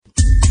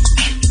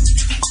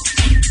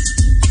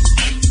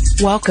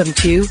Welcome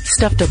to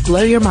Stuff to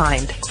Blow Your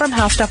Mind from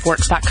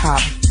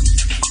HowStuffWorks.com.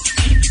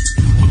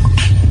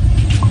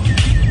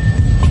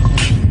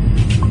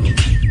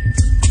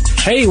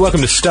 Hey,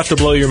 welcome to Stuff to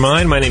Blow Your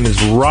Mind. My name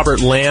is Robert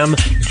Lamb.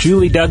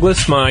 Julie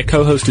Douglas, my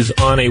co-host, is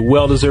on a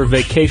well-deserved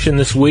vacation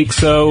this week,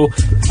 so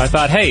I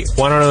thought, hey,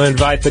 why don't I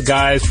invite the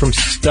guys from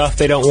Stuff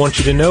They Don't Want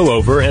You to Know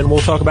over, and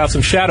we'll talk about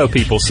some shadow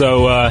people.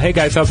 So, hey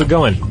guys, how's it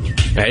going?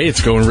 Hey,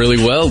 it's going really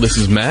well. This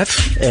is Matt.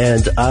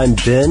 And I'm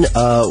Ben.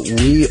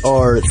 We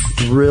are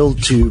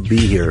thrilled to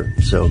be here,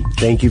 so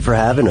thank you for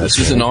having us.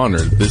 This is an honor.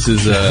 This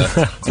is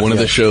one of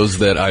the shows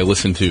that I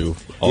listen to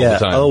all the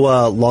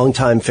time.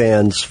 Longtime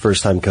fans,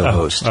 first-time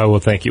co-host. Oh, well,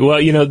 thank you. Well,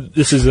 you know,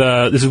 this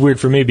is weird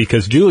for me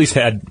because Julie's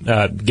had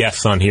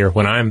guests on here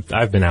when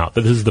I've been out,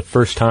 but this is the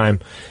first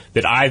time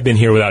that I've been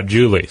here without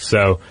Julie.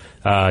 So,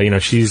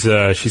 she's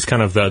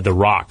kind of the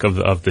rock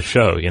of the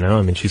show, you know?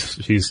 I mean,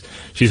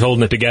 she's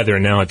holding it together,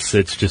 and now it's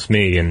just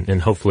me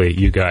and hopefully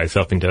you guys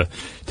helping to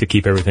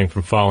keep everything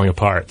from falling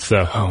apart.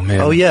 So. Oh, man.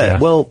 Oh, yeah.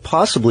 Well,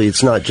 possibly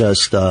it's not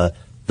just,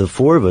 the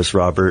four of us,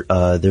 Robert.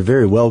 There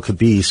very well could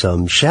be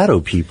some shadow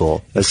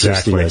people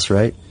assisting us,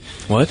 right?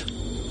 What?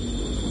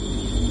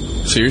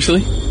 Seriously?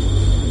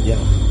 Yeah.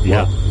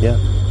 Yeah. Well,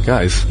 yeah.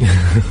 Guys.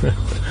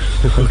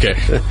 Okay.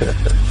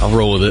 I'll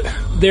roll with it.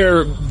 There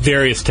are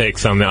various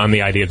takes on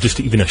the idea of just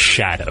even a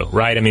shadow,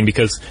 right? I mean,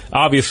 because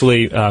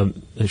obviously, a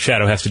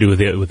shadow has to do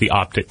with the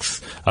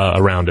optics,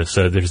 around us.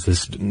 There's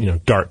this,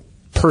 dark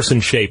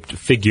person-shaped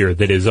figure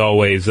that is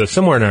always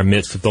somewhere in our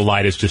midst if the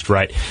light is just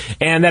right.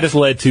 And that has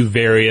led to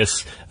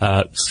various,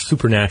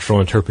 supernatural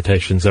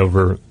interpretations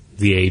over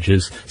the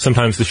ages.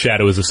 Sometimes the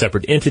shadow is a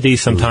separate entity.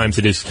 Sometimes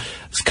it's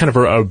kind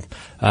of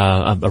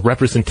a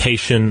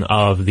representation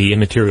of the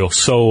immaterial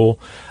soul.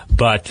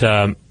 But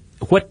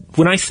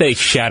when I say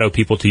shadow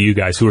people to you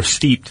guys who are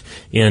steeped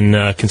in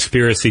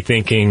conspiracy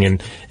thinking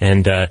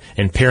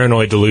and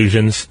paranoid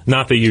delusions,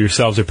 not that you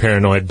yourselves are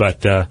paranoid, but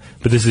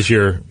this is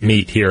your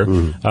meat here.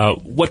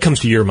 What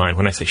comes to your mind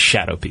when I say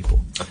shadow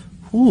people?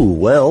 Ooh,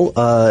 well,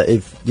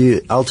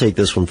 I'll take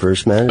this one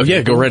first, man. Oh,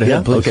 yeah, go right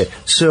ahead, please. Okay.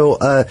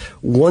 So,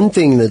 one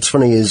thing that's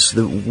funny is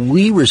that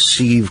we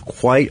receive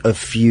quite a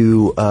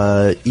few,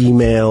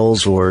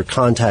 emails or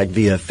contact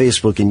via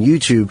Facebook and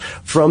YouTube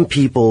from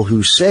people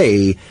who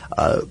say,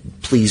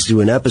 please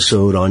do an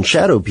episode on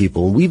shadow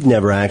people. We've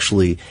never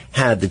actually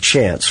had the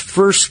chance.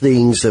 First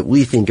things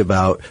I think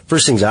about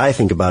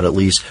at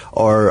least,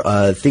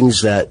 are,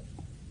 things that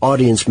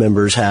audience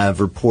members have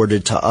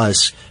reported to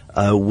us,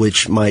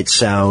 which might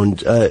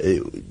sound,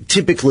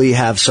 typically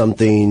have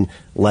something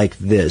like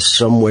this.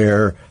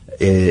 Somewhere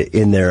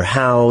in their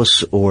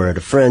house or at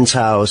a friend's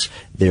house,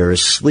 they're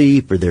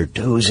asleep or they're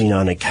dozing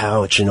on a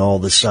couch, and all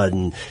of a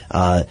sudden,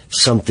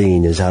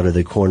 something is out of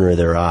the corner of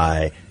their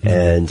eye.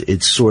 And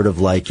it's sort of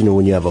like,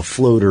 when you have a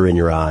floater in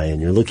your eye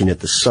and you're looking at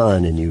the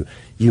sun and you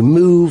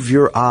move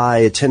your eye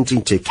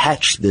attempting to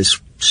catch this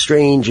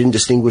strange,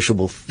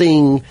 indistinguishable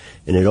thing,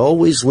 and it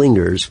always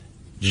lingers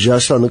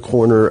just on the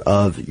corner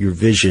of your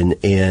vision.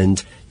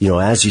 And,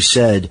 as you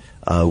said,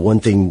 one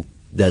thing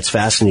that's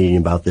fascinating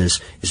about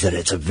this is that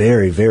it's a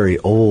very, very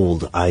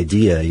old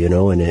idea,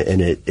 and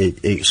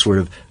it sort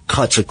of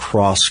cuts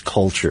across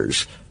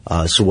cultures.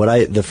 So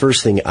the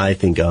first thing I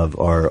think of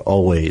are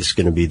always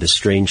going to be the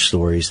strange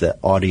stories that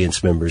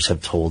audience members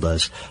have told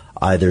us,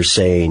 either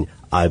saying,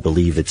 I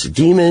believe it's a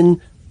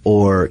demon,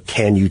 or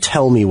can you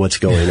tell me what's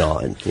going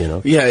on,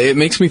 Yeah, it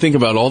makes me think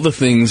about all the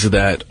things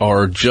that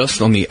are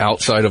just on the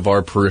outside of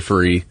our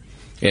periphery,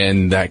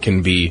 and that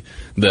can be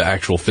the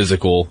actual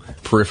physical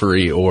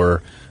periphery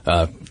or,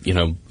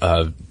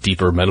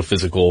 deeper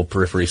metaphysical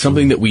periphery,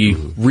 something that we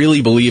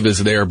really believe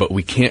is there, but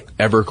we can't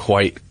ever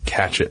quite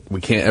catch it.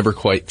 We can't ever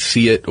quite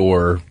see it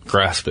or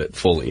grasp it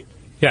fully.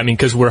 Yeah, I mean,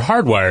 because we're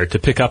hardwired to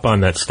pick up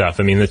on that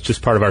stuff. I mean, that's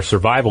just part of our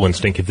survival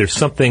instinct. If there's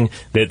something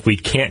that we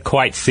can't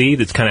quite see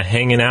that's kind of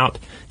hanging out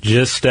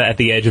just at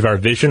the edge of our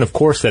vision, of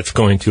course that's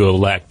going to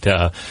elect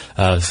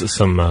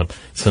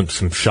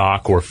some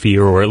shock or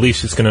fear, or at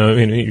least it's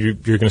going to,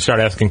 you're going to start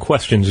asking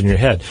questions in your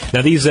head.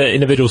 Now, these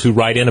individuals who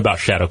write in about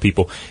shadow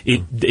people,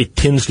 it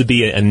tends to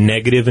be a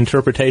negative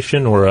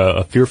interpretation or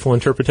a fearful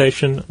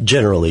interpretation.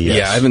 Generally, yes.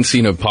 Yeah, I haven't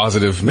seen a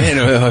positive,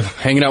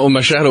 hanging out with my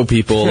shadow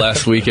people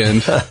last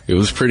weekend. It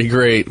was pretty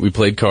great. We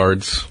played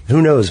cards.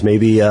 Who knows?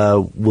 Maybe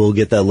we'll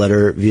get that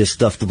letter via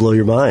Stuff to Blow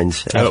Your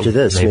Mind after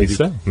this. Maybe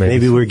so.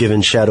 Maybe we're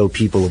giving shadow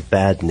people a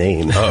bad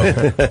name.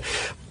 Oh.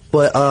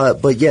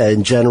 But yeah,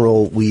 in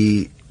general,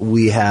 we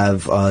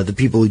have the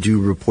people who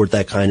do report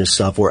that kind of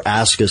stuff or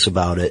ask us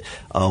about it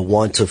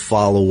want to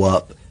follow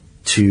up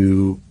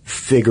to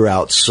figure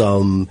out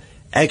some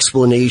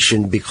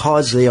explanation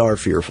because they are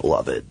fearful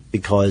of it,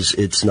 because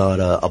it's not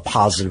a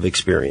positive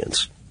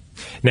experience.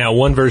 Now,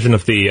 one version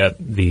of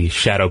the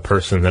shadow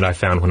person that I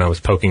found when I was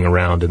poking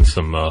around in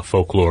some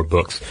folklore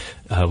books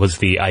was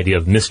the idea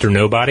of Mr.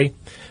 Nobody.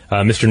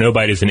 Mr.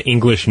 Nobody is an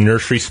English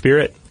nursery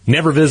spirit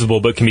never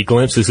visible, but can be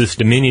glimpsed as this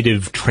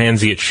diminutive,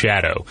 transient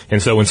shadow.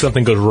 And so when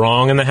something goes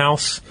wrong in the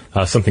house,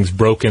 something's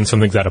broken,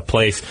 something's out of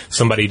place,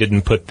 somebody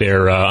didn't put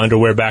their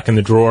underwear back in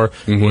the drawer,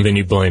 well, then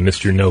you blame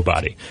Mr.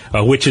 Nobody,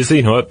 which is,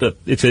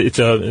 it's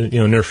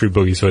a nursery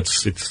boogie, so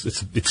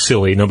it's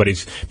silly.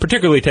 Nobody's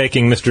particularly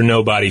taking Mr.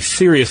 Nobody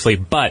seriously,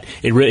 but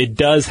it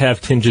does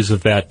have tinges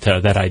of that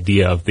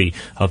idea of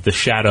the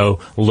shadow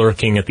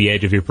lurking at the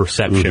edge of your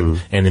perception,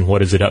 and then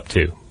what is it up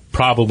to?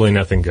 Probably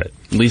nothing good.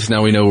 At least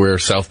now we know where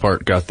South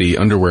Park got the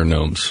underwear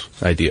gnomes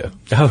idea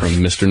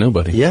from Mr.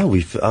 Nobody. Yeah,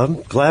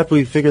 I'm glad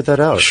we figured that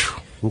out.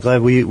 I'm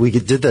glad we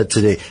did that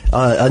today.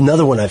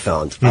 Another one I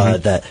found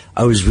that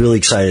I was really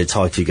excited to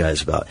talk to you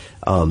guys about.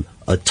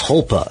 A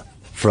tulpa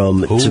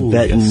from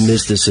Tibetan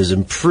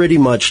mysticism, pretty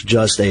much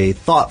just a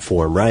thought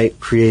form, right?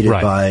 Created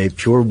by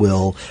pure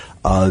will.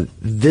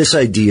 This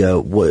idea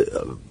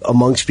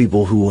amongst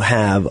people who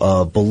have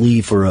a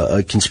belief or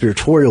a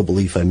conspiratorial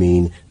belief,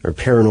 or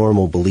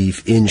paranormal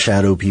belief in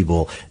shadow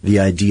people, the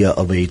idea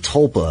of a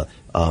tulpa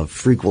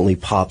frequently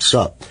pops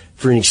up.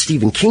 For any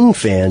Stephen King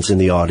fans in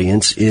the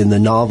audience, in the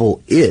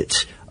novel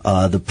It,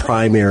 the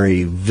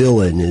primary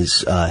villain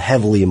is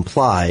heavily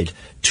implied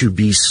to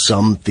be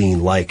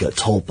something like a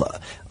tulpa.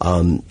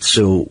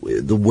 So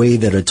the way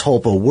that a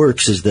tulpa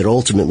works is that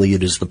ultimately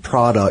it is the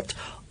product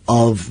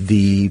of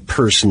the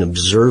person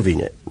observing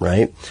it,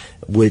 right?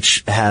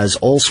 Which has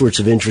all sorts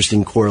of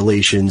interesting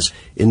correlations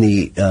in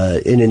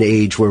an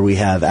age where we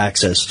have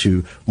access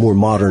to more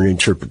modern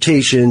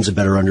interpretations, a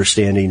better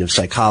understanding of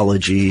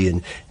psychology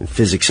and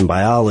physics and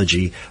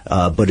biology.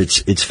 But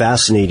it's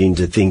fascinating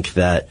to think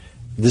that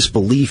this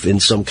belief in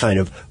some kind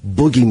of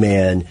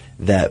boogeyman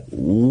that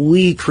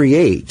we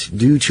create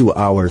due to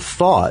our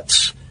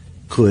thoughts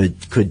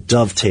could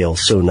dovetail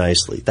so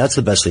nicely. That's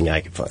the best thing I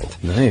could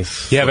find.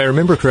 Nice. Yeah, if I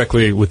remember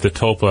correctly with the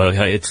tulpa,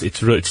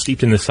 it's really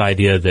steeped in this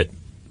idea that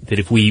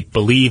if we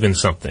believe in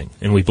something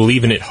and we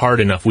believe in it hard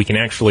enough, we can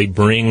actually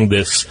bring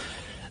this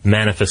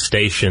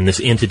manifestation, this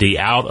entity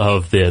out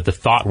of the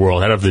thought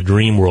world, out of the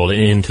dream world,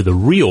 and into the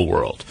real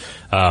world,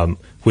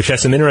 which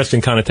has some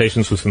interesting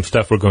connotations with some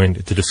stuff we're going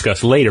to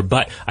discuss later.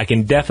 But I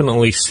can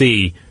definitely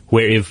see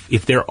where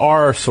if there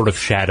are sort of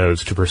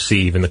shadows to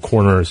perceive in the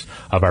corners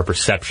of our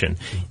perception,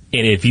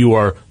 and if you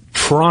are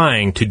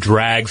trying to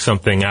drag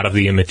something out of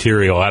the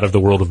immaterial, out of the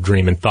world of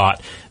dream and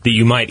thought, that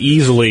you might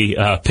easily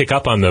pick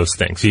up on those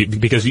things,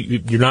 because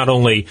you're not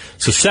only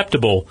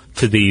susceptible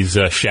to these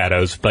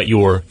shadows, but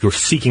you're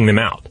seeking them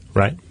out,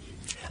 right?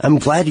 I'm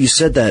glad you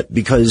said that,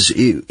 because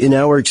in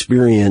our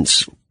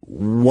experience,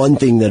 one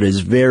thing that is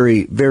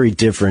very, very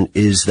different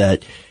is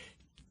that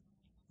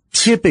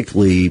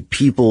typically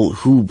people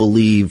who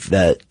believe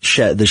that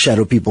the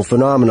shadow people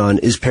phenomenon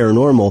is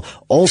paranormal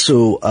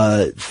also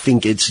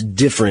think it's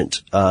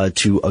different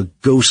to a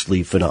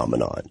ghostly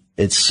phenomenon.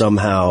 It's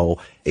somehow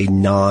a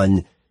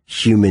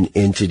non-human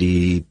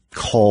entity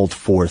called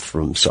forth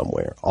from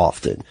somewhere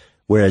often.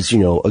 Whereas,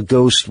 a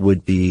ghost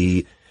would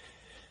be,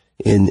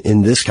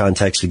 in this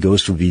context, a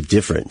ghost would be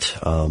different.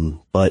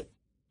 But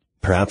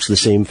perhaps the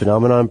same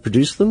phenomenon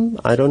produced them?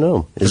 I don't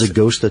know. Is a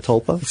ghost a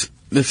tulpa?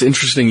 It's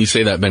interesting you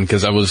say that, Ben,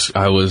 because I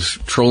was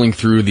trolling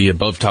through the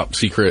Above Top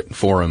Secret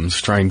forums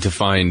trying to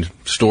find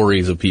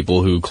stories of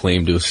people who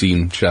claim to have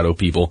seen shadow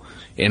people.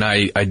 And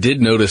I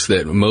did notice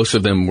that most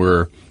of them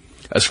were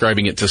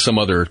ascribing it to some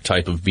other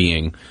type of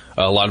being.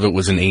 A lot of it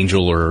was an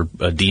angel or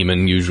a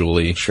demon,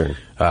 usually. Sure.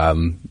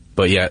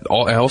 But yeah,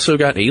 I also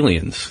got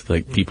aliens.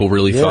 Like, people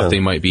really thought they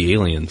might be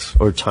aliens.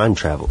 Or time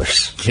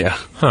travelers. Yeah.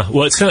 Huh.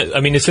 Well, it's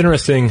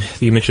interesting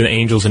that you mentioned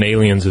angels and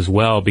aliens as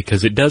well,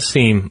 because it does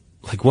seem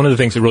like one of the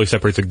things that really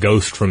separates a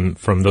ghost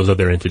from those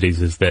other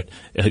entities is that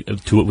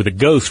with a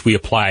ghost we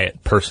apply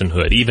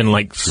personhood, even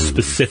like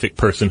specific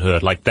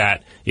personhood, like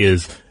that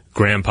is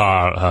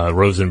Grandpa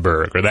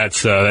Rosenberg, or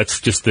that's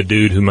just the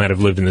dude who might have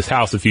lived in this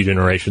house a few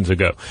generations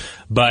ago.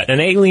 But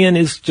an alien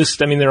is just,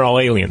 they're all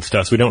aliens to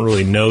us. We don't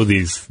really know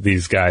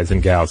these guys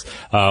and gals.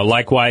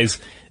 Likewise,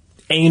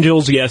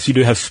 angels, yes, you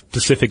do have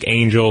specific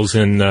angels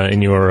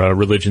in your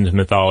religions and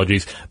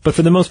mythologies, but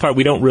for the most part,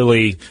 we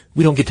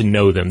don't get to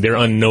know them. They're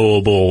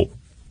unknowable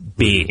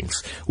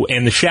beings.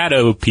 And the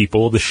shadow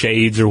people, the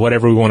shades, or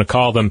whatever we want to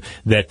call them,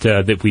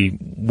 that we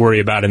worry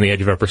about in the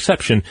edge of our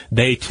perception,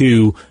 they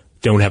too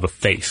don't have a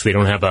face. They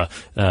don't have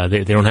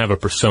they don't have a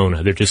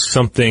persona. They're just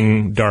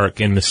something dark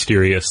and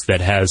mysterious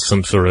that has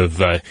some sort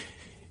of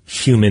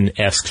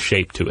human-esque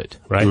shape to it,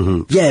 right?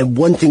 Mm-hmm. Yeah,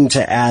 one thing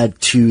to add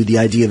to the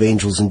idea of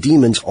angels and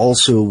demons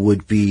also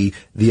would be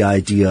the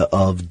idea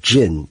of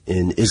jinn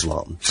in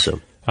Islam. So,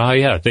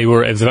 yeah, they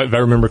were, if I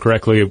remember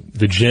correctly,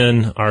 the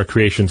jinn are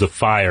creations of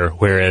fire,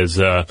 whereas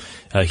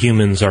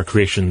humans are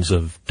creations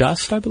of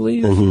dust, I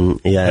believe.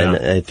 Mm-hmm. Yeah, and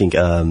I think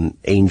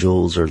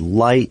angels are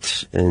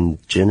light and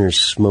jinn are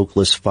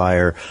smokeless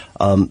fire.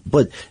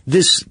 But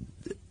this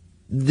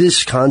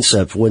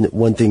concept,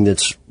 one thing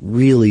that's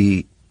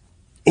really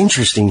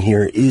interesting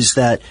here is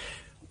that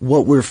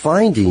what we're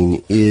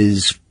finding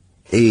is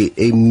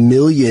a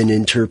million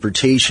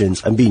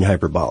interpretations. I'm being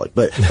hyperbolic,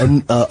 but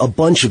a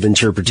bunch of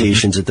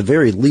interpretations at the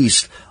very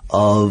least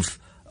of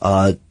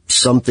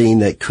something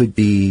that could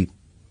be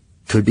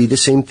the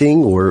same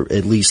thing, or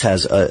at least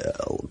has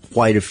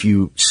quite a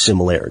few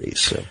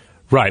similarities. So.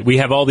 Right. We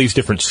have all these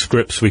different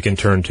scripts we can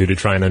turn to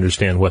try and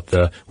understand what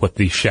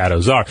the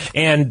shadows are.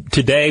 And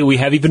today we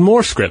have even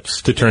more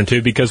scripts to turn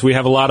to because we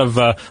have a lot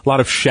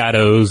of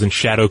shadows and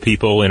shadow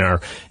people in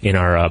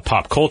our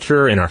pop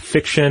culture, in our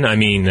fiction. I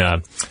mean,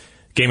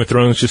 Game of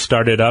Thrones just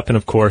started up, and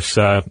of course,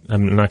 I'm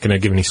not going to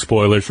give any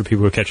spoilers for people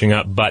who are catching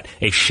up, but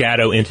a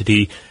shadow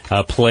entity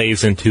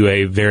plays into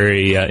a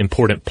very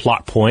important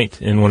plot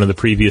point in one of the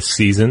previous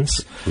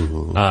seasons.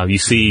 Mm-hmm. You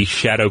see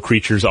shadow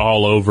creatures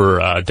all over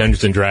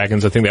Dungeons &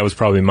 Dragons. I think that was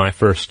probably my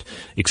first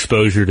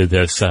exposure to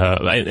this.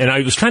 And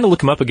I was trying to look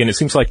them up again. It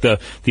seems like the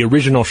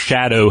original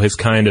shadow has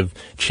kind of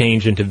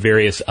changed into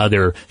various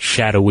other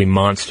shadowy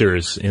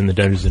monsters in the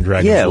Dungeons &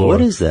 Dragons lore.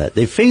 What is that?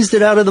 They phased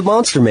it out of the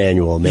monster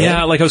manual, man.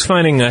 Yeah, like I was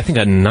finding, I think,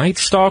 a Night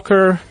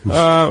Stalker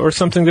or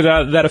something to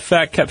that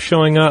effect kept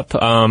showing up.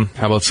 How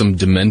about some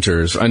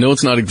Dementors? I know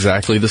it's not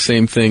exactly the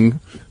same thing,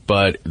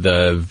 but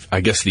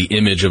I guess the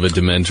image of a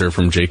Dementor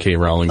from J.K.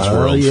 Rowling's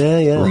world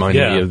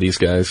reminded me of these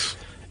guys.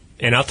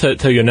 And I'll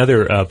tell you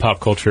another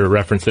pop culture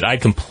reference that I'd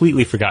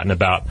completely forgotten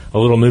about, a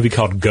little movie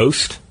called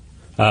Ghost.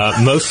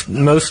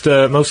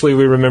 Mostly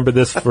we remember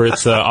this for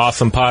its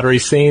awesome pottery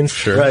scenes.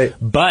 Sure. Right.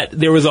 But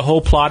there was a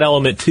whole plot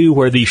element, too,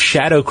 where these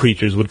shadow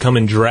creatures would come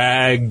and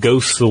drag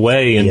ghosts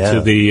away into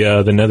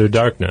the nether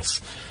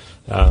darkness.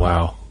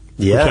 Wow.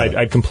 Yeah. Which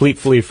I'd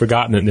completely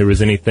forgotten that there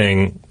was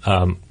anything,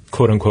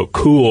 quote-unquote,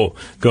 cool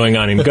going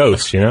on in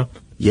Ghosts, you know?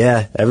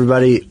 Yeah,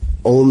 everybody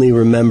only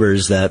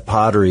remembers that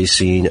pottery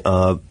scene.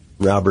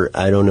 Robert,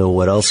 I don't know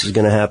what else is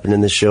going to happen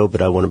in this show,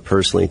 but I want to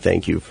personally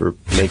thank you for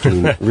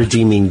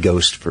redeeming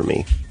Ghost for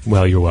me.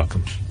 Well, you're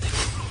welcome.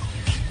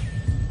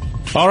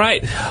 All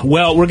right.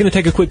 Well, we're going to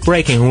take a quick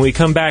break, and when we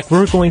come back,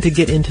 we're going to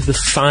get into the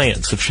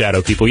science of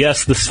shadow people.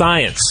 Yes, the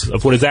science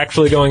of what is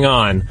actually going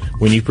on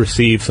when you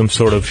perceive some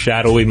sort of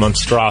shadowy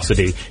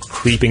monstrosity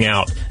creeping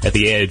out at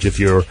the edge of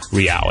your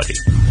reality.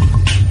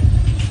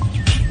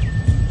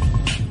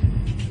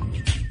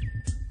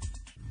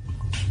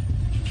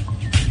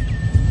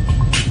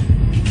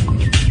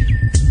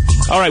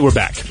 All right, we're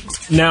back.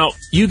 Now,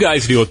 you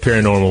guys deal with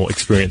paranormal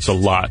experience a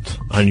lot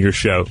on your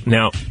show.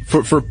 Now,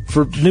 for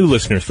new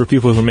listeners, for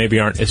people who maybe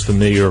aren't as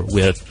familiar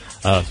with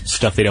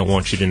stuff they don't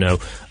want you to know,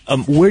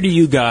 where do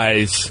you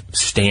guys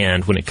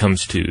stand when it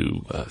comes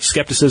to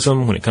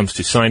skepticism, when it comes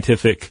to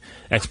scientific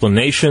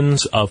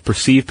explanations of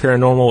perceived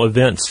paranormal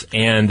events,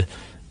 and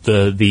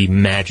the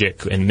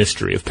magic and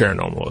mystery of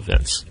paranormal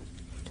events?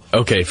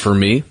 Okay, for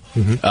me,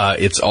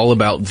 it's all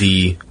about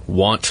the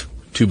want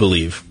to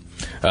believe.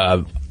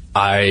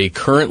 I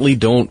currently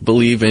don't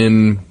believe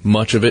in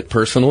much of it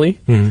personally.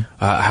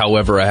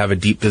 However, I have a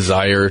deep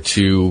desire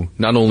to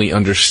not only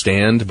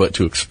understand, but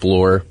to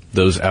explore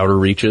those outer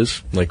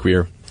reaches, like we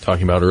were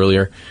talking about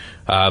earlier.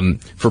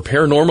 For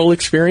paranormal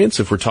experience,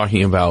 if we're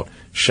talking about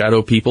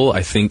shadow people,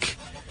 I think,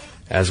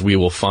 as we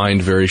will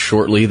find very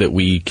shortly, that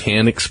we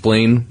can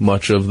explain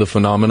much of the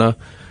phenomena.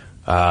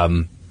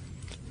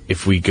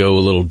 If we go a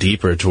little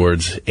deeper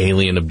towards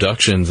alien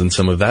abductions and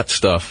some of that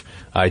stuff,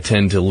 I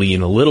tend to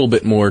lean a little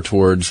bit more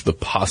towards the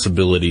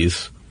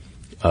possibilities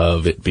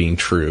of it being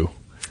true.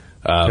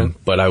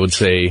 But I would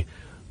say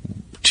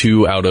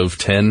 2 out of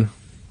 10.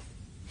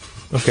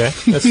 Okay,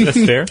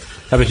 that's fair.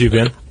 How about you,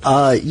 Ben?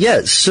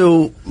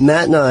 So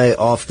Matt and I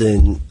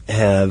often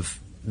have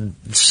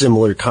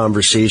similar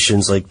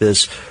conversations like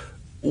this.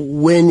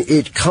 When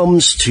it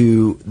comes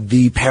to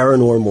the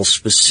paranormal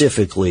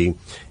specifically,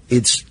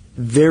 it's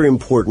very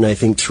important, I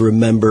think, to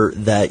remember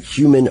that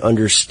human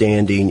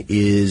understanding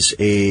is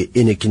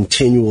in a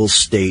continual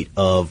state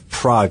of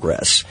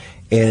progress.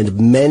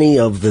 And many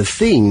of the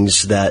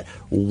things that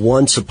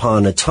once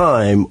upon a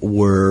time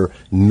were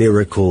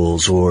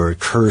miracles or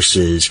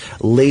curses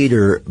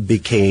later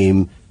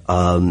became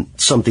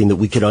something that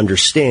we could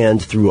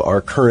understand through our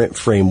current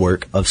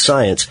framework of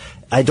science.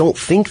 I don't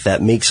think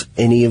that makes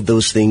any of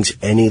those things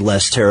any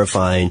less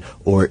terrifying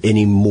or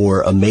any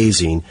more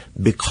amazing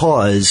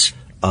because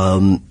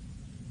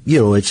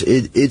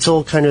it's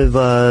all kind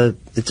of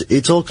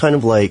it's all kind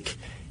of like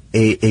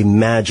a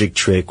magic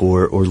trick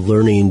or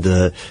learning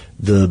the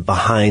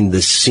behind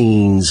the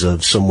scenes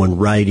of someone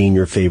writing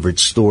your favorite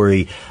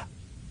story.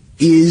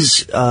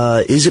 Is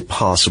it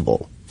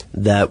possible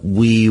that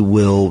we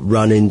will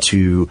run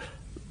into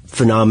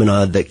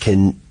phenomena that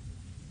can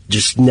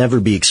just never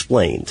be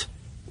explained?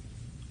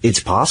 It's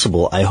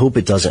possible. I hope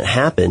it doesn't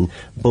happen.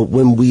 But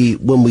when we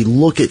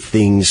look at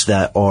things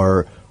that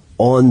are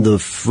on the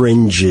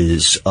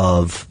fringes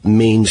of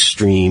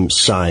mainstream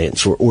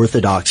science or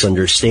orthodox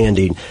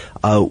understanding,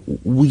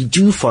 we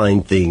do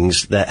find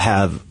things that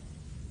have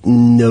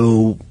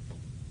no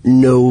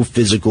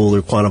physical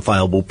or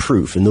quantifiable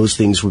proof. And those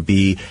things would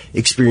be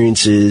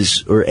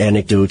experiences or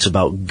anecdotes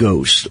about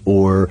ghosts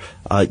or,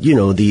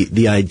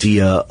 the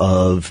idea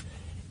of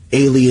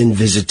alien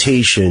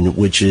visitation,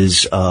 which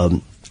is,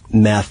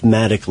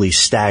 mathematically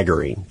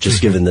staggering,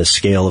 just given the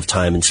scale of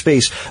time and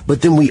space.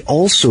 But then we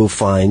also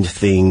find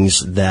things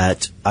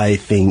that I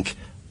think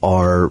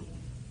are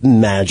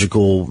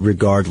magical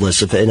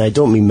regardless of, and I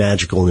don't mean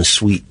magical in a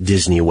sweet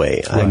Disney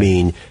way. Right. I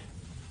mean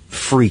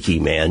freaky,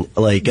 man.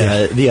 Like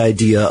the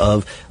idea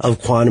of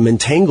quantum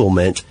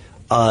entanglement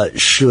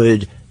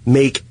should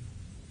make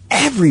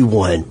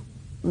everyone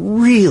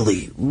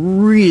really,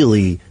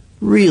 really,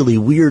 really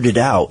weirded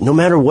out, no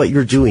matter what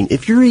you're doing.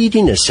 If you're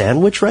eating a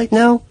sandwich right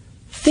now,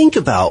 think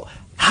about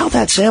how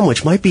that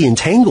sandwich might be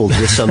entangled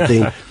with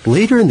something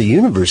later in the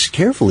universe.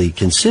 Carefully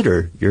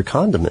consider your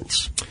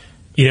condiments.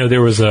 You know,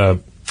 there was a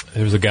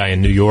guy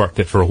in New York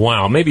that for a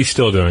while, maybe he's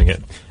still doing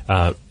it,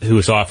 who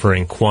was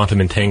offering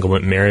quantum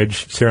entanglement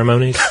marriage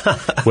ceremonies.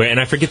 And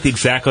I forget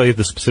exactly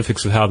the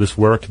specifics of how this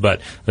worked, but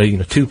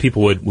two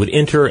people would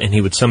enter, and he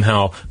would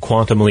somehow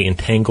quantumly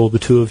entangle the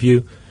two of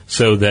you,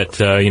 so that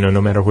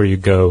no matter where you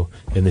go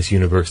in this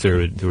universe, there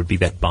would be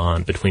that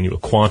bond between you, a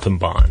quantum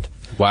bond.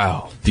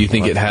 Wow. Do you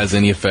think it has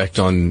any effect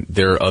on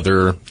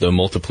the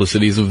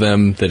multiplicities of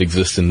them that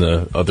exist in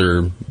the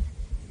other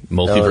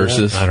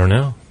multiverses? I don't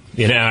know.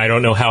 I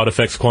don't know how it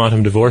affects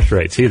quantum divorce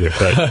rates either.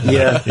 But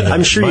yeah,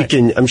 I'm sure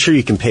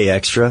you can pay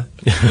extra,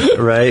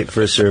 right,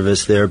 for a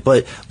service there.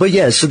 But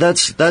yeah, so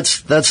that's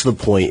the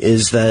point.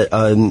 Is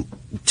that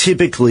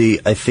typically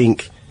I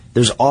think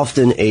there's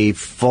often a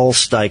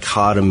false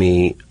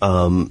dichotomy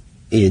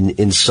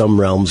in some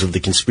realms of the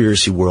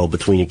conspiracy world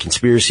between a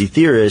conspiracy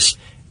theorist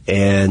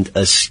and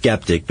a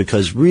skeptic,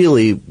 because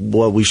really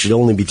what we should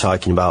only be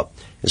talking about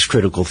is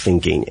critical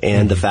thinking.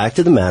 And the fact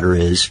of the matter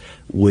is,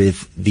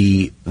 with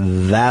the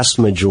vast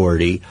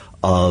majority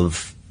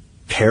of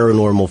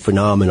paranormal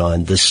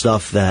phenomenon, the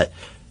stuff that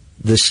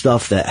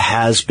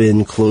has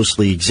been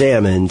closely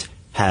examined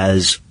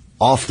has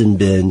often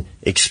been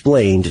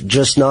explained,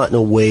 just not in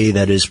a way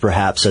that is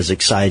perhaps as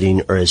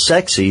exciting or as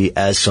sexy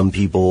as some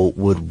people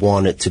would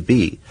want it to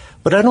be.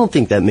 But I don't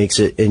think that makes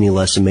it any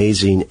less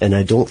amazing, and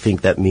I don't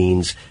think that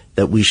means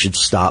that we should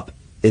stop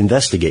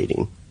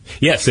investigating.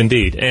 Yes,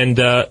 indeed. And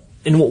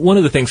one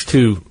of the things,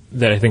 too,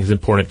 that I think is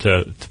important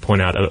to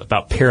point out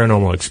about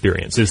paranormal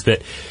experience is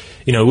that,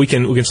 we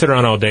can sit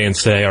around all day and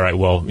say, all right,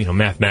 well,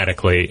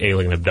 mathematically,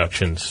 alien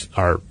abductions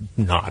are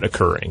not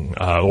occurring,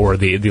 or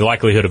the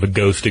likelihood of a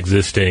ghost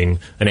existing,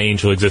 an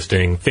angel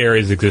existing,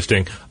 fairies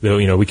existing, though,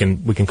 we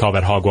can call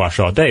that hogwash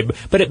all day.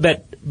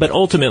 But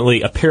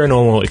ultimately, a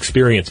paranormal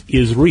experience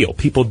is real.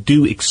 People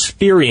do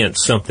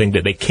experience something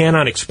that they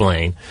cannot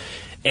explain,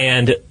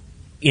 and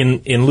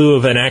in lieu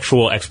of an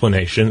actual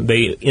explanation,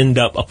 they end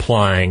up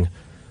applying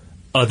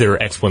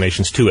other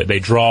explanations to it. They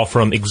draw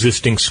from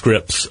existing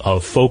scripts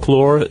of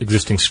folklore,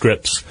 existing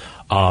scripts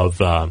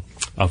of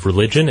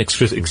religion,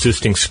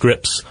 existing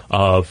scripts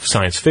of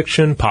science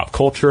fiction, pop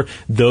culture.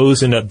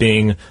 Those end up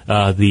being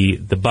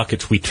the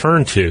buckets we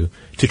turn to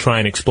try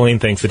and explain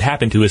things that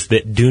happen to us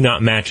that do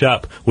not match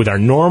up with our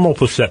normal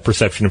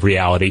perception of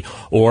reality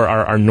or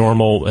our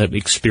normal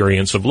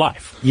experience of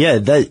life. Yeah,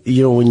 that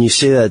when you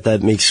say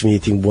that makes me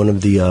think one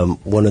of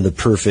the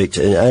perfect,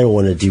 and I don't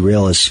want to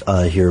derail us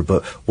here,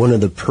 but one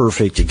of the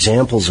perfect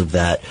examples of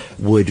that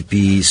would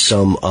be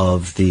some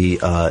of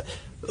the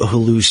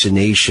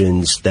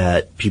hallucinations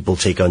that people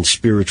take on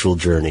spiritual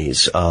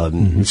journeys,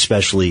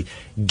 especially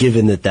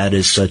given that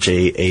is such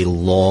a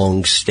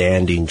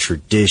long-standing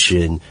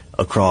tradition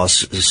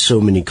across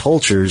so many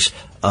cultures.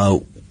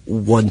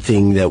 One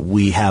thing that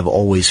we have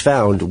always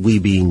found, we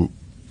being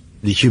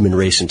the human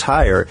race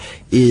entire,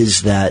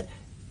 is that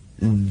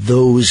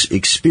those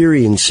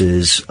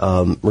experiences,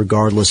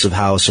 regardless of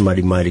how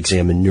somebody might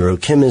examine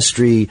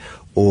neurochemistry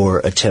or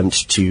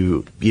attempt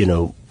to,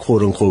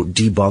 quote unquote,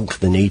 debunk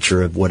the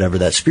nature of whatever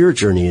that spirit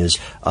journey is,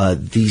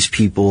 these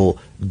people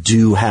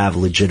do have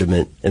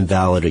legitimate and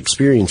valid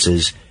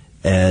experiences.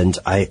 And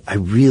I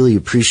really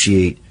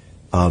appreciate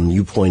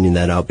you pointing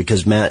that out,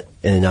 because Matt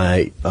and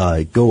I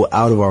go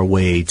out of our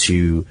way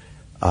to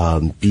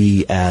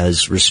be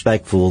as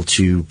respectful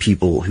to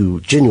people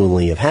who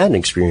genuinely have had an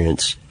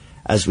experience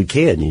as we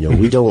can.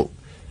 We don't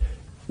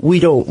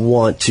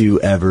want to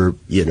ever,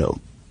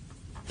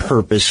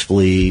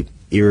 purposefully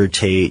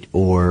irritate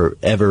or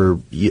ever,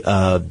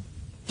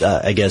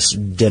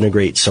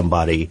 denigrate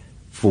somebody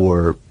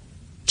for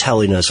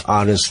telling us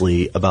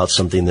honestly about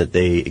something that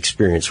they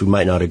experienced. We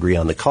might not agree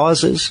on the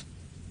causes,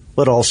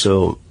 but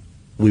also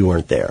we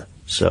weren't there.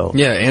 So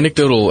yeah,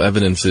 anecdotal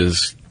evidence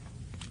is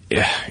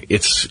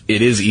it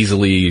is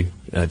easily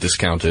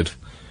discounted,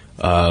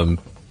 but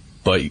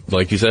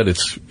like you said,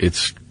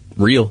 it's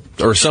real,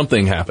 or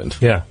something happened.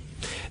 Yeah.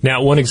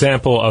 Now, one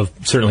example of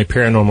certainly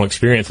paranormal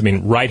experience,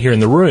 right here in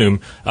the room,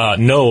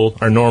 Noel,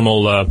 our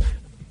normal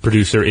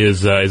producer,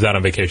 is out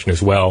on vacation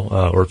as well,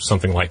 or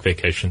something like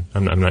vacation.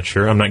 I'm not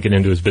sure. I'm not getting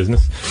into his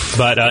business.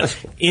 But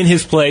in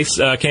his place,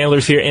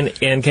 Candler's here,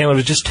 and Candler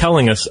was just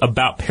telling us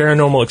about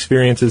paranormal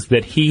experiences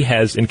that he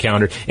has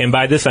encountered. And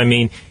by this, I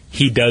mean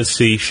he does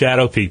see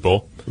shadow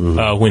people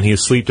when he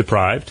is sleep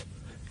deprived,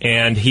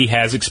 and he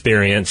has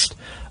experienced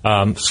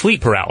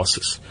sleep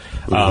paralysis.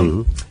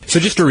 So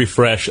just to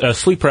refresh,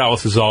 sleep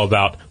paralysis is all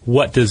about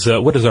what does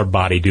our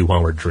body do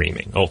while we're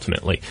dreaming?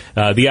 Ultimately,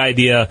 the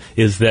idea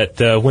is that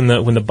when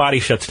the body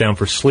shuts down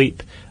for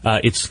sleep,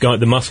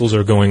 the muscles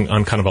are going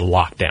on kind of a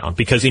lockdown,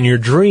 because in your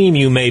dream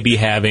you may be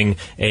having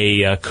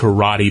a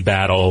karate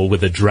battle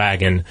with a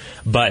dragon,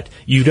 but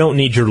you don't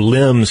need your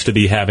limbs to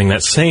be having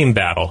that same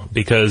battle,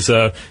 because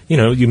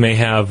you may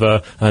have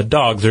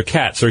dogs or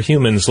cats or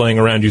humans laying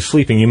around you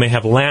sleeping. You may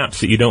have lamps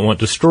that you don't want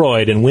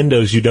destroyed and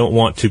windows you don't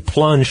want to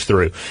plunge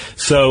through.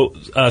 So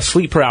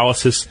sleep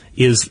paralysis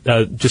is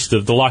just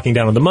the locking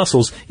down of the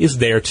muscles is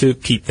there to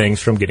keep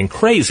things from getting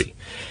crazy.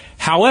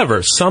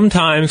 However,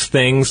 sometimes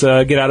things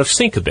get out of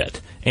sync a bit,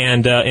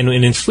 and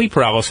in sleep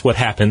paralysis, what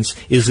happens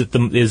is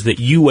that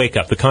you wake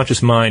up. The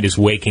conscious mind is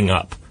waking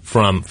up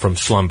from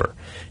slumber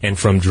and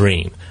from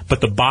dream,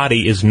 but the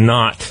body is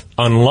not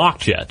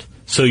unlocked yet.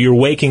 So you're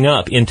waking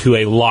up into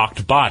a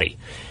locked body,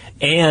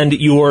 and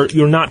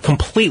you're not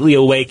completely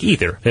awake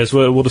either, as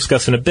we'll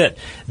discuss in a bit.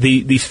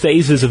 These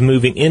phases of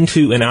moving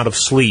into and out of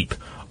sleep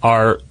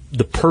are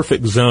the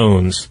perfect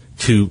zones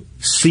to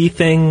see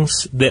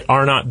things that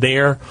are not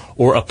there,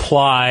 or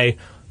apply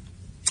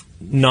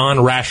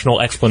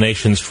non-rational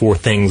explanations for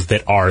things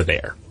that are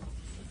there.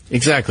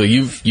 Exactly.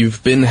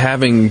 You've been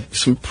having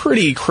some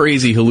pretty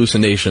crazy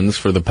hallucinations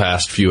for the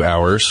past few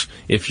hours.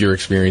 If you're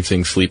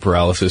experiencing sleep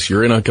paralysis,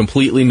 you're in a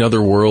completely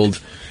another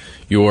world.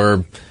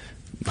 You're,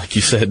 like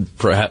you said,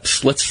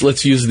 perhaps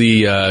let's use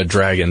the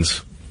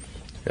dragons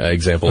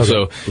example. Okay.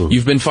 So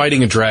you've been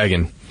fighting a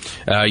dragon.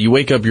 You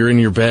wake up, you're in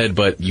your bed,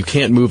 but you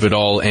can't move at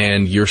all,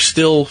 and you're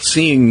still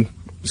seeing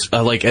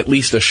like at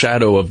least a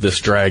shadow of this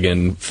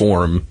dragon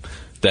form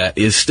that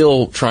is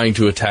still trying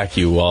to attack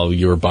you while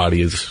your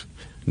body is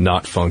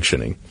not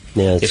functioning.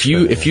 Yeah, if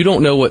you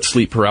don't know what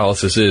sleep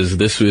paralysis is,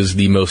 this is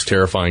the most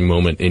terrifying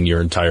moment in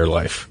your entire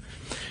life.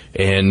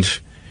 And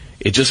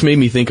it just made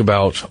me think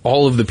about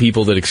all of the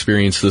people that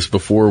experienced this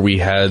before we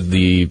had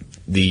the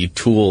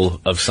tool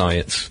of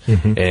science,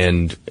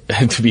 and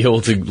to be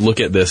able to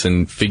look at this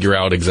and figure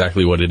out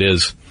exactly what it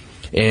is.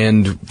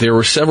 And there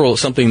were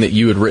something that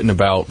you had written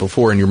about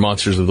before in your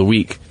Monsters of the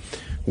Week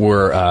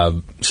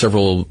were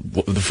several.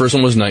 The first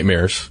one was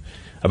nightmares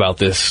about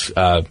this.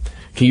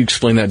 Can you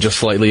explain that just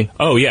slightly?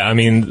 Oh, yeah. I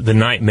mean, the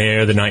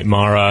nightmare, the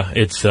nightmara,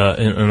 it's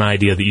an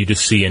idea that you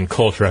just see in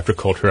culture after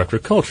culture after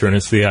culture, and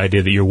it's the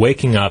idea that you're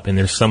waking up and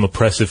there's some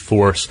oppressive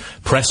force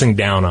pressing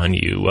down on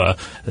you,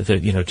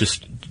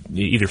 just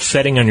either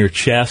setting on your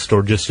chest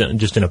or just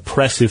an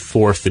oppressive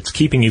force that's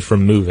keeping you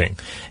from moving.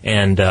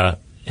 And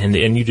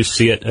you just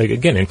see it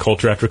again in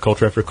culture after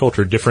culture after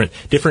culture. Different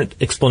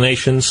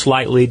explanations,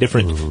 slightly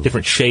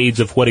different shades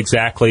of what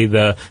exactly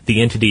the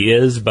entity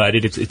is, but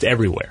it's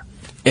everywhere.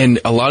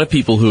 And a lot of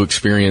people who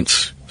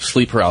experience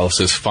sleep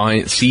paralysis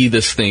see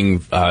this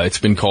thing. It's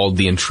been called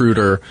the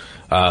intruder.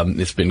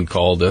 It's been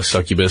called a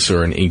succubus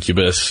or an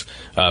incubus.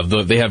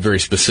 They have very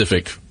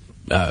specific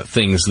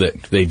things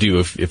that they do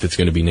if it's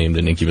going to be named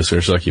an incubus or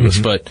a succubus.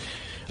 But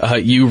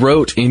you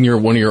wrote in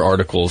one of your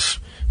articles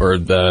or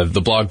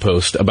the blog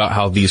post about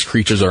how these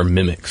creatures are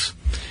mimics,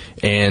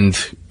 and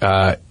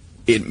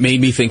it made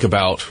me think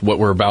about what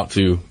we're about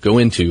to go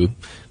into.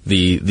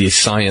 The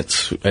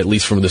science, at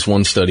least from this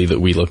one study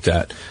that we looked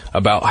at,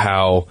 about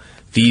how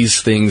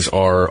these things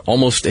are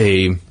almost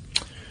a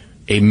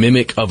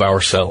mimic of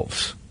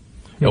ourselves,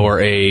 or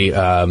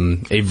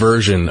a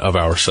version of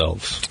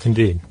ourselves.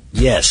 Indeed.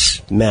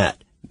 Yes, Matt,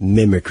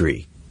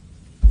 mimicry.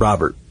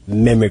 Robert,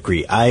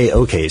 mimicry.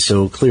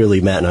 So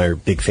clearly Matt and I are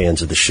big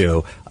fans of the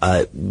show.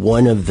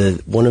 One of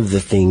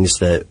the things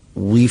that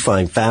we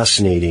find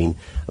fascinating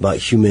about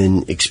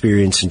human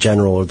experience in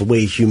general, or the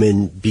way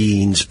human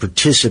beings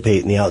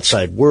participate in the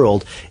outside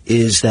world,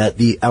 is that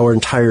our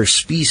entire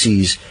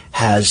species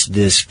has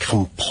this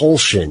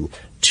compulsion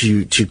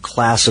to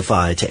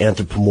classify, to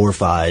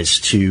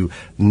anthropomorphize, to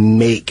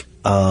make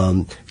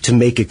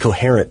a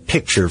coherent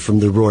picture from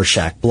the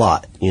Rorschach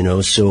blot.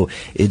 So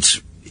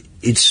it's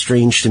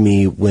strange to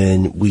me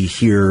when we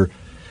hear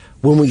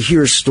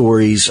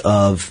stories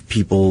of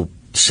people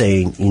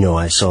saying,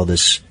 I saw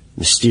this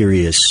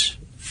mysterious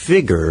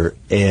figure,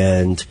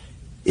 and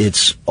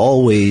it's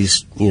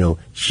always,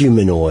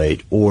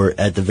 humanoid, or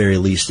at the very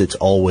least, it's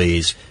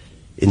always,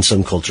 in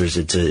some cultures,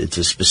 it's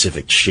a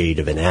specific shade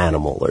of an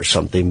animal or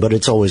something, but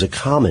it's always a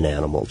common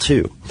animal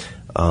too.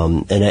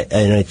 And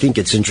I think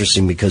it's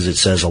interesting because it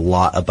says a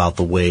lot about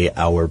the way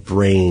our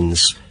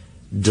brains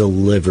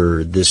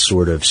deliver this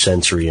sort of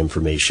sensory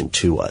information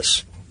to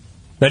us.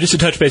 Now, just to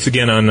touch base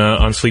again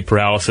on sleep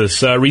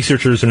paralysis,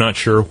 researchers are not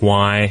sure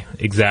why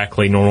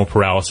exactly normal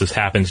paralysis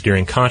happens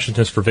during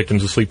consciousness for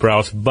victims of sleep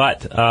paralysis,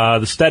 but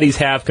the studies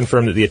have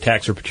confirmed that the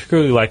attacks are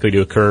particularly likely to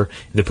occur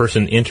if the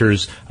person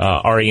enters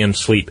REM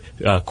sleep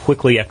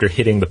quickly after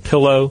hitting the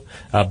pillow,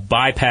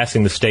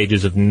 bypassing the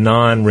stages of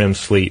non-REM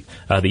sleep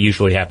that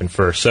usually happen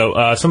first.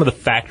 So some of the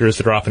factors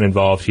that are often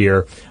involved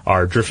here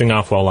are drifting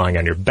off while lying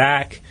on your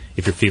back,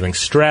 if you're feeling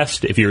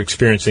stressed, if you're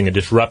experiencing a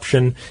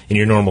disruption in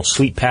your normal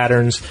sleep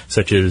patterns,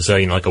 such as,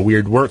 like a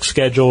weird work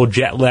schedule,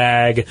 jet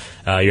lag,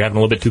 you're having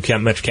a little bit too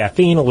much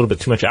caffeine, a little bit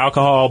too much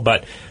alcohol.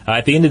 But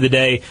at the end of the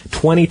day,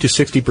 20 to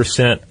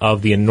 60%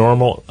 of the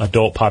normal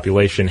adult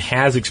population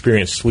has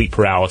experienced sleep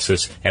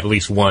paralysis at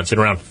least once,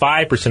 and around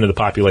 5% of the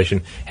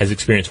population has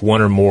experienced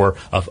one or more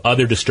of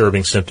other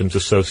disturbing symptoms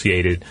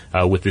associated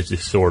with this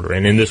disorder.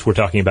 And in this, we're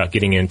talking about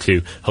getting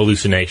into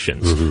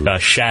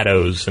hallucinations,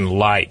 shadows and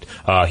light,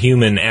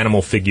 human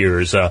animal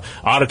figures,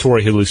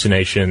 auditory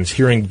hallucinations,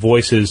 hearing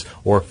voices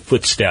or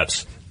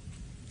footsteps,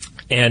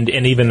 and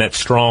even that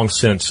strong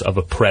sense of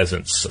a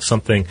presence,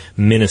 something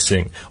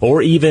menacing,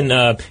 or even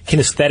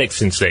kinesthetic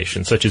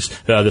sensations, such as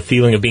the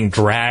feeling of being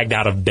dragged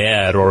out of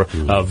bed, or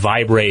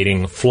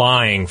vibrating,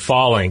 flying,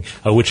 falling,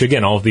 which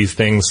again, all of these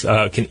things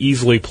can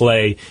easily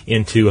play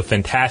into a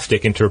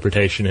fantastic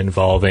interpretation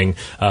involving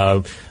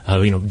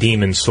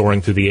demons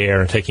soaring through the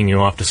air and taking you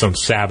off to some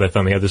Sabbath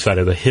on the other side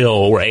of the hill,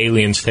 or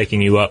aliens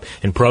taking you up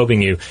and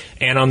probing you.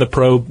 And on the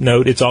probe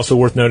note, it's also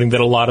worth noting that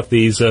a lot of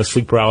these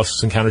sleep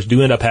paralysis encounters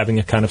do end up having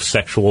a kind of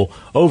sexual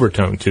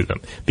overtone to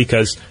them,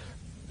 because,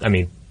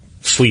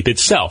 sleep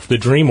itself, the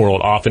dream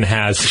world, often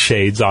has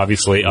shades,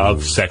 obviously,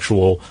 of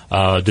sexual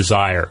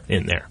desire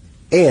in there.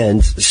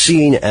 And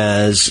seen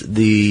as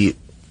the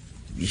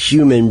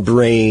human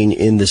brain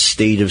in the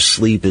state of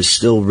sleep is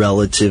still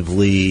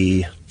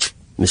relatively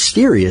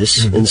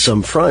mysterious in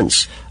some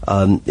fronts,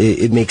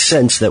 it makes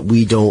sense that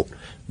we don't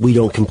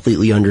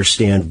completely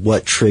understand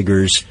what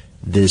triggers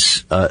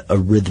this a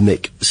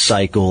rhythmic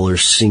cycle or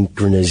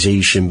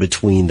synchronization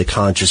between the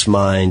conscious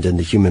mind and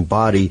the human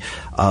body,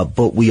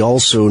 but we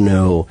also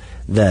know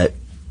that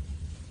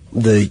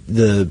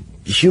the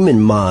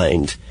human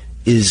mind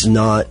is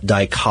not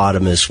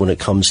dichotomous when it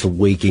comes to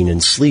waking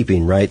and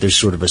sleeping, right? There's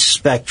sort of a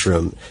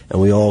spectrum,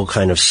 and we all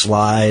kind of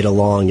slide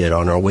along it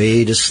on our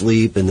way to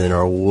sleep and then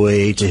our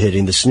way to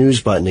hitting the snooze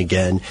button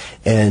again.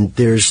 And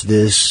there's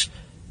this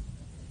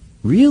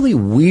really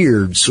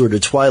weird sort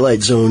of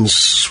Twilight Zone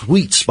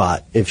sweet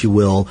spot, if you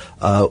will,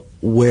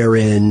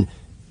 wherein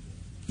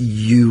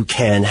you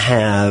can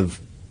have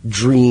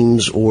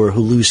dreams or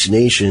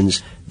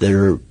hallucinations that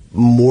are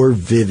more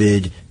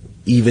vivid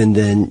even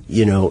than,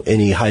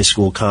 any high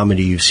school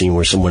comedy you've seen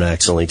where someone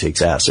accidentally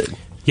takes acid.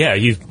 Yeah,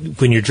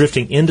 when you're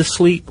drifting into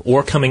sleep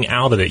or coming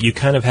out of it, you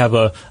kind of have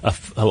a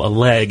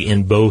leg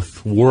in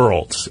both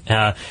worlds.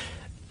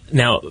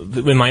 Now,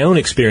 in my own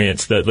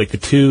experience, the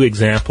two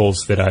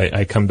examples that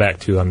I come back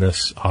to on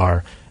this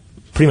are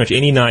pretty much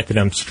any night that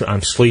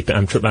I'm sleeping,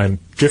 I'm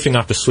drifting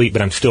off to sleep,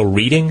 but I'm still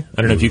reading.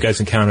 I don't know if you guys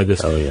encountered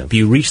this. Oh, yeah. But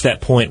you reach that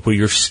point where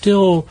you're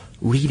still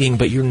reading,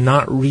 but you're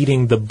not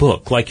reading the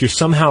book. Like you're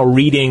somehow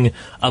reading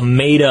a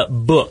made-up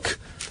book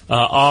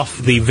off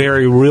the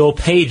very real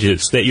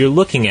pages that you're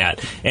looking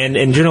at.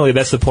 And generally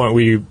that's the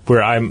point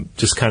where I'm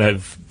just kind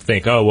of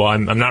think, oh, well,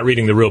 I'm not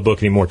reading the real book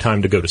anymore,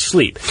 time to go to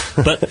sleep.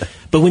 But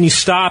when you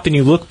stop and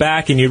you look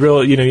back and you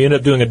end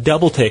up doing a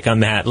double take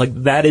on that,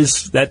 that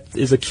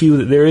is a cue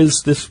that there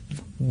is this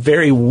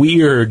very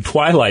weird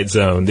Twilight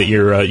Zone that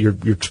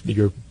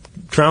you're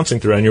trouncing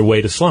through on your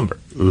way to slumber.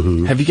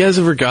 Mm-hmm. Have you guys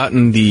ever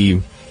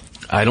gotten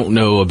I don't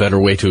know a better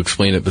way to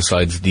explain it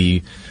besides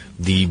the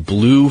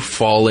blue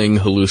falling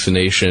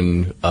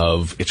hallucination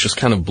of, it's just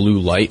kind of blue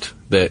light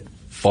that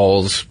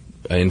falls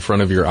in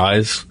front of your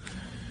eyes?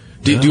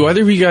 Do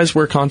either of you guys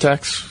wear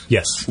contacts?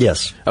 Yes.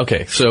 Yes.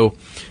 Okay, so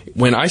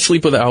when I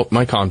sleep without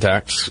my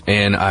contacts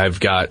and I've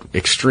got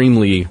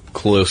extremely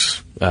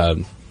close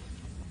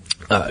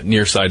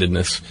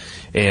nearsightedness,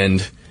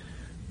 and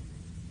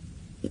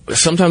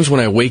sometimes when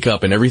I wake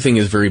up and everything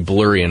is very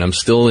blurry and I'm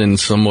still in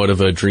somewhat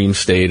of a dream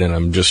state and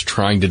I'm just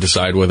trying to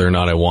decide whether or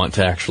not I want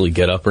to actually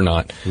get up or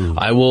not,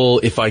 I will,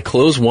 if I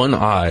close one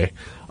eye,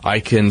 I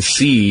can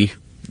see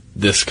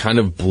this kind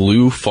of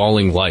blue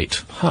falling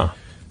light. Huh.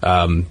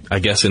 I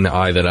guess in the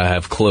eye that I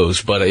have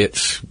closed, but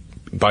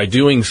by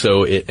doing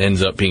so, it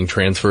ends up being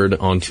transferred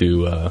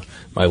onto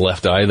my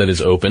left eye that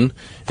is open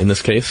in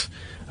this case.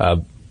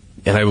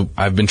 And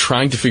I've been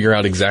trying to figure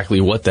out exactly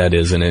what that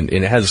is, and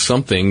it has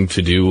something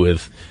to do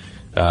with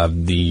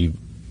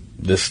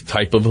this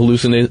type of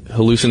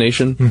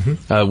hallucination.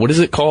 Mm-hmm. What is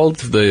it called?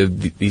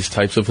 These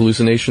types of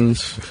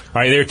hallucinations?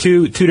 All right, there are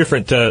two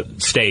different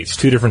states,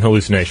 two different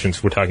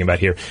hallucinations we're talking about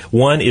here.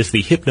 One is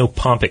the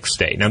hypnopompic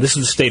state. Now, this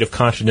is the state of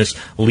consciousness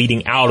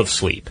leading out of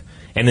sleep,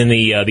 and then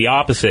the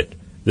opposite,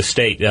 the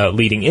state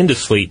leading into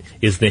sleep,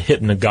 is the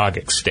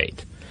hypnagogic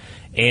state.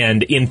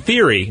 And in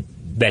theory,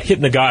 that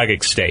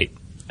hypnagogic state,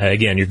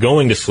 again, you're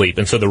going to sleep,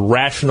 and so the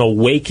rational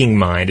waking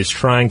mind is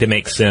trying to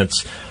make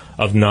sense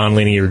of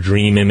nonlinear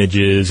dream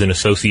images and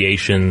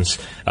associations.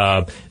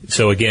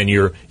 So again,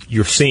 you're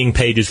you're seeing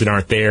pages that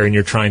aren't there, and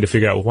you're trying to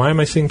figure out, why am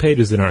I seeing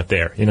pages that aren't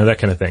there? That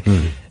kind of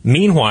thing.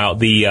 Meanwhile,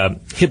 the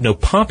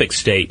hypnopompic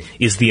state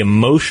is the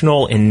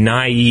emotional and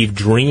naive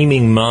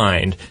dreaming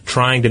mind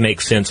trying to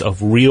make sense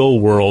of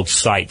real-world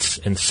sights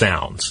and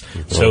sounds.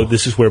 So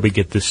this is where we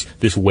get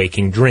this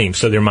waking dream.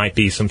 So there might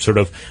be some sort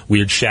of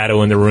weird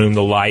shadow in the room.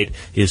 The light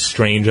is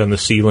strange on the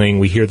ceiling.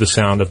 We hear the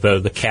sound of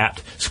the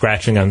cat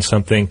scratching on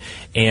something,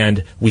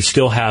 and we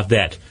still have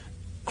that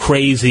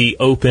crazy,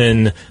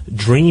 open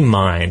dream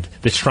mind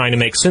that's trying to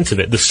make sense of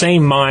it. The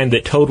same mind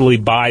that totally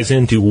buys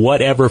into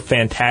whatever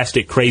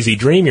fantastic, crazy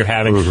dream you're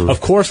having.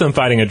 Of course I'm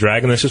fighting a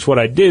dragon. That's just what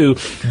I do.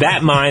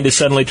 That mind is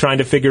suddenly trying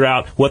to figure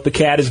out what the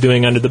cat is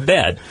doing under the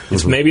bed.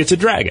 Maybe it's a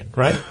dragon,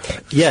 right?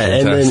 Yeah,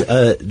 fantastic.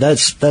 And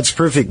then that's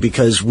perfect,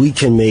 because we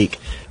can make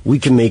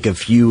a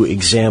few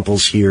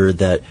examples here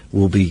that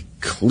will be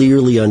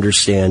clearly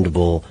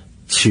understandable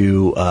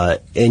to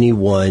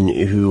anyone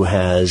who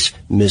has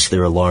missed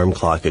their alarm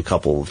clock a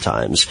couple of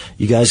times.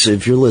 You guys,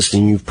 if you're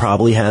listening, you've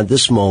probably had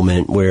this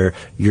moment where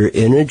you're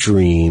in a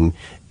dream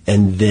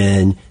and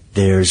then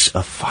there's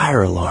a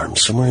fire alarm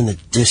somewhere in the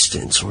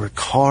distance, or a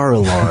car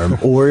alarm,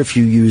 or if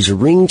you use a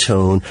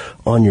ringtone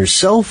on your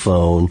cell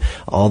phone,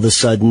 all of a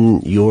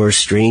sudden your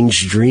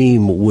strange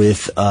dream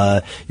with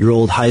your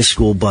old high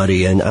school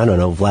buddy, and I don't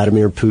know,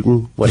 Vladimir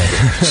Putin, whatever,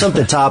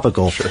 something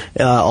topical. Sure.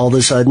 All of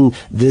a sudden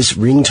this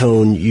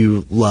ringtone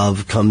you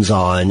love comes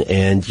on,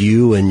 and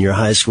you and your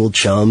high school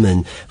chum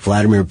and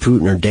Vladimir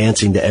Putin are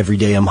dancing to Every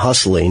Day I'm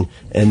Hustling,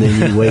 and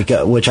then you wake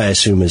up, which I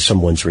assume is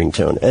someone's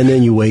ringtone, and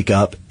then you wake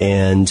up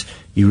and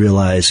you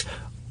realize,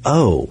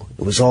 oh,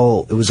 it was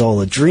all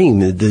a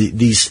dream.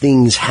 These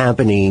things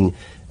happening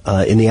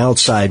in the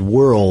outside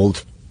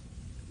world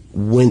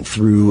went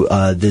through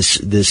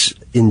this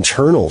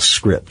internal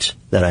script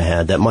that I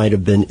had that might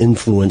have been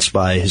influenced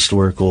by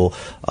historical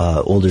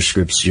older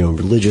scripts,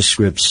 religious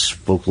scripts,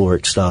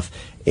 folkloric stuff.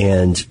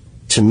 And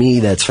to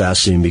me, that's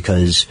fascinating,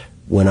 because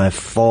when I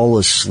fall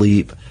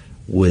asleep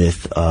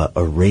with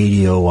a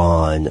radio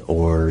on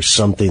or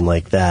something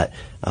like that,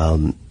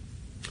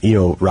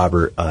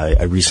 Robert,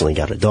 I recently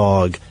got a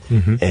dog,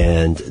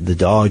 and the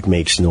dog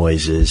makes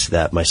noises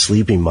that my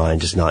sleeping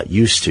mind is not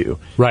used to.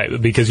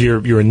 Right, because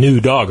you're a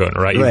new dog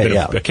owner, right? You've right, been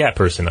yeah. a cat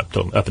person up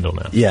until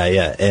now.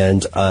 Yeah,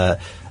 and I've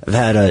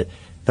had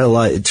a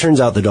lot. It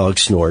turns out the dog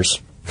snores,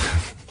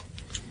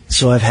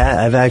 so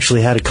I've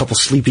actually had a couple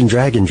sleeping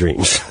dragon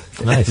dreams.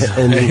 Nice.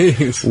 And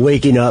then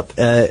waking up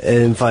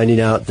and finding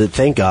out that,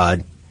 thank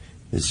God,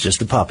 it's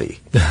just a puppy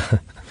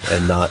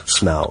and not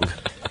Smaug.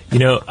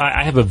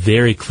 I have a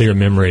very clear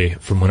memory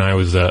from when I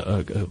was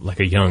like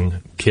a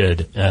young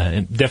kid,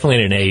 and definitely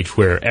at an age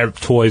where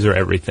toys are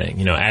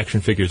everything.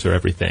 Action figures are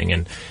everything,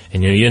 and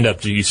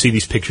you see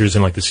these pictures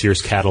in like the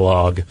Sears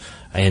catalog,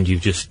 and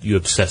you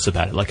obsess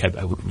about it. Like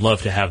I would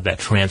love to have that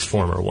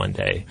Transformer one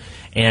day,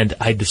 and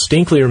I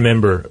distinctly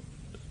remember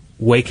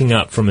waking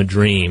up from a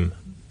dream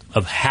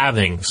of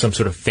having some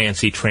sort of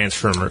fancy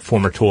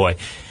Transformer toy,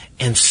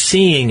 and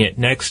seeing it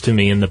next to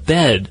me in the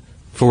bed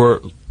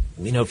for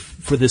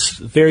this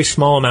very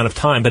small amount of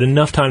time, but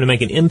enough time to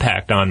make an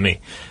impact on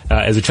me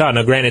as a child.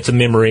 Now, granted, it's a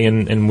memory,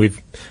 and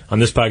we've on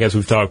this podcast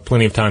we've talked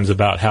plenty of times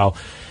about how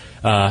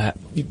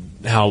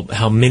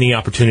many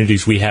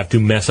opportunities we have to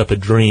mess up a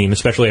dream,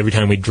 especially every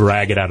time we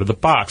drag it out of the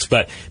box.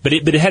 But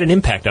it had an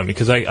impact on me,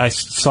 because I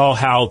saw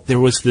how there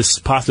was this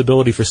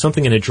possibility for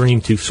something in a dream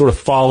to sort of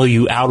follow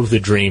you out of the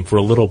dream for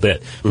a little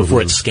bit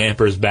before it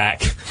scampers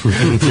back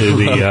into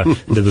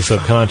the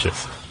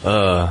subconscious.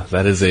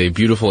 That is a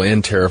beautiful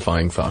and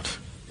terrifying thought.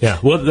 Yeah,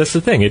 well, that's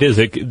the thing. It is.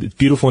 It's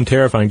beautiful and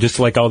terrifying, just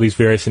like all these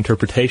various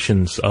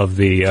interpretations of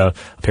the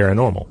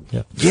paranormal.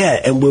 Yeah.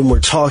 Yeah, and when we're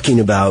talking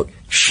about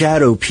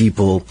shadow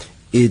people,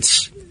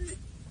 it's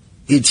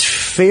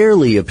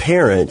fairly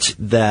apparent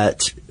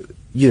that,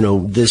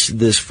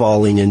 this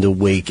falling into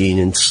waking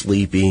and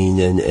sleeping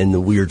and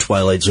the weird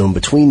twilight zone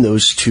between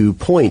those 2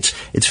 points,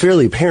 it's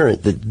fairly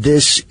apparent that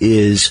this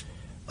is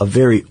a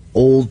very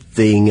old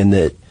thing, and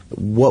that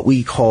what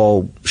we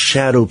call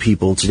shadow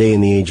people today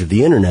in the age of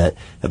the internet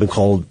have been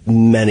called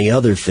many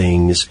other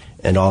things,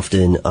 and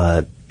often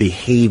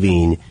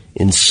behaving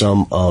in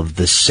some of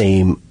the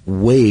same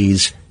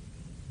ways.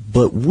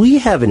 But we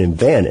have an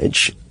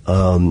advantage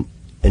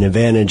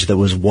that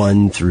was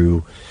won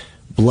through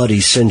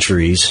bloody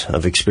centuries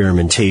of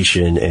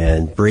experimentation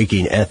and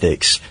breaking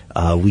ethics.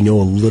 We know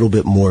a little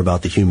bit more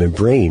about the human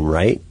brain,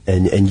 right?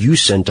 And you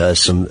sent us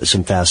some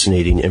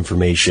fascinating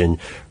information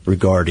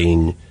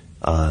regarding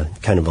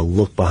kind of a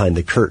look behind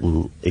the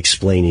curtain,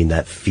 explaining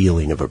that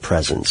feeling of a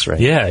presence, right?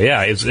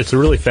 Yeah. It's a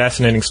really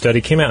fascinating study.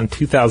 It came out in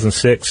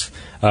 2006,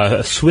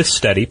 a Swiss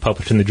study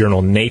published in the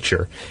journal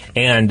Nature.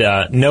 And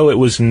no, it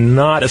was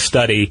not a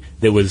study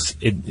that was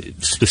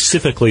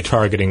specifically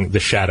targeting the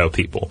shadow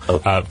people.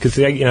 Because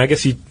I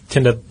guess you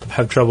tend to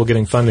have trouble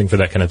getting funding for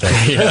that kind of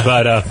thing.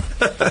 But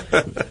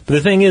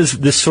the thing is,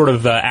 this sort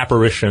of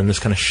apparition, this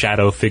kind of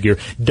shadow figure,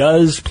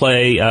 does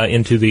play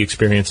into the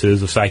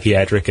experiences of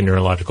psychiatric and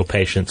neurological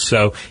patients.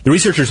 So the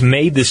researchers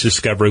made this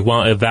discovery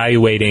while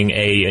evaluating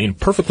a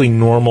perfectly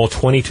normal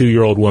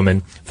 22-year-old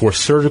woman for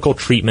surgical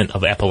treatment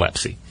of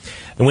epilepsy.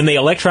 And when they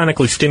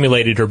electronically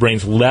stimulated her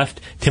brain's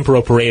left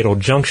temporoparietal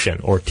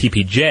junction, or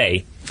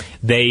TPJ,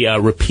 they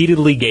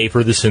repeatedly gave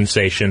her the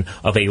sensation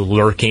of a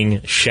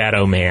lurking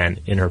shadow man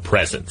in her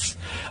presence.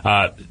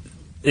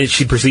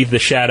 She perceived the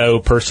shadow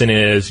person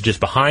as just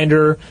behind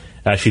her.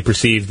 She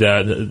perceived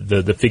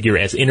the figure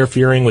as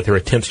interfering with her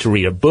attempts to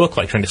read a book,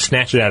 like trying to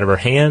snatch it out of her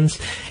hands.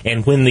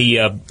 And when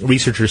the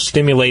researchers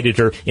stimulated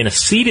her in a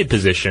seated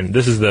position,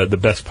 this is the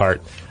best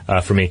part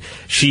for me,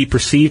 she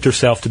perceived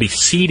herself to be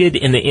seated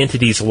in the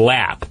entity's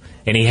lap.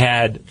 And it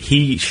had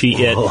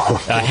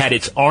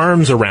its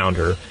arms around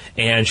her,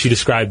 and she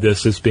described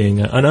this as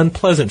being an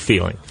unpleasant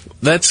feeling.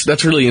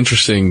 That's really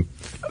interesting.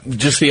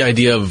 Just the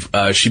idea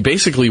of she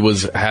basically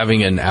was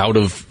having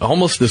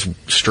almost this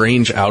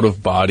strange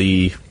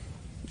out-of-body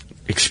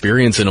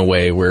experience in a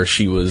way where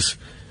she was,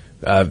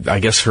 I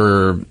guess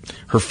her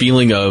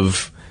feeling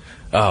of,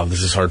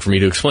 this is hard for me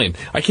to explain.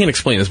 I can't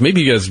explain this.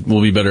 Maybe you guys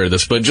will be better at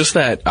this, but just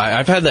that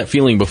I've had that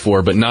feeling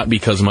before, but not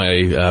because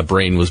my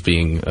brain was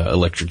being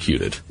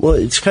electrocuted. Well,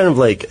 it's kind of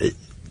like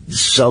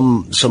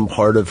some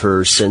part of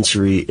her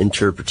sensory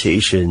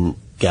interpretation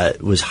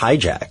was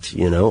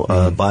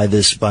hijacked, by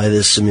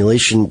this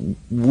simulation.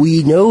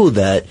 We know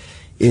that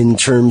in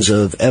terms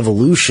of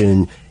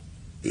evolution,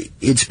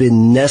 it's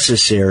been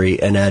necessary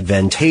and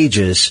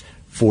advantageous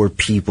for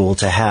people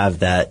to have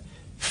that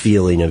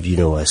feeling of,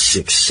 a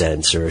sixth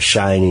sense or a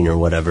shining or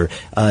whatever.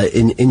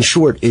 In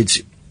short,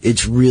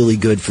 it's really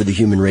good for the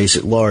human race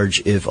at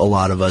large if a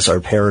lot of us are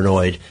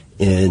paranoid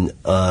in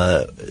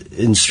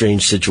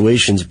strange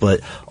situations,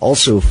 but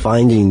also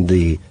finding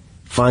the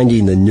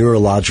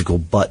neurological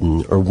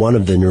button, or one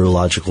of the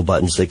neurological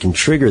buttons that can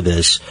trigger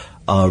this,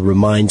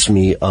 reminds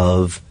me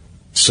of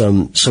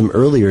some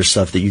earlier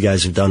stuff that you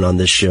guys have done on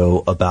this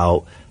show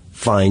about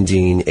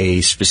finding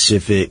a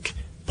specific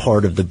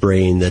part of the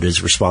brain that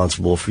is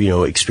responsible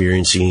for,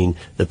 experiencing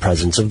the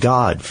presence of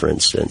God, for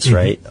instance,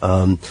 right?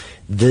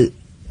 The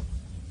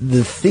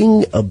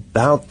thing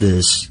about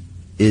this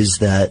is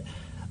that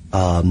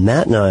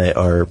Matt and I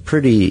are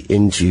pretty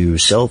into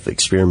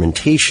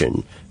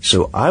self-experimentation,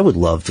 so I would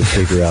love to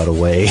figure out a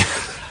way.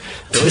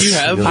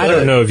 I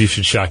don't know if you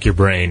should shock your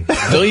brain.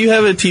 Don't you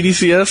have a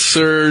TDCS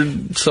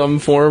or some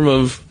form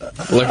of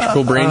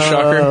electrical brain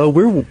shocker?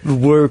 We're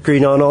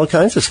working on all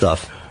kinds of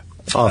stuff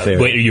off air.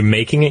 Wait, are you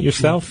making it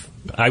yourself?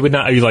 I would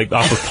not. Are you like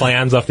off of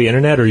plans off the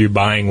internet, or are you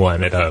buying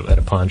one at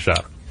a pawn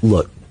shop?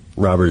 Look,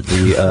 Robert,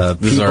 the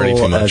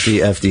people at the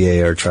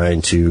FDA are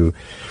trying to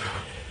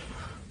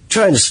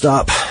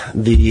stop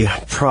the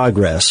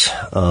progress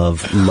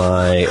of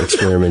my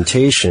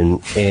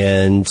experimentation,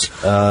 and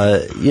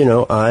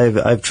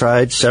I've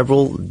tried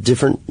several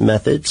different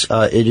methods.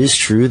 It is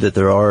true that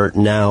there are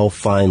now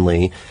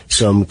finally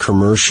some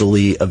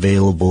commercially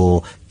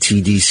available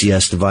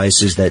TDCS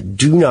devices that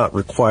do not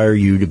require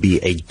you to be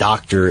a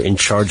doctor in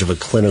charge of a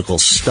clinical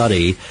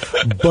study,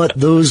 but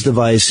those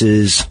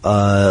devices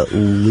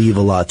leave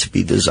a lot to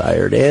be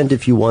desired. And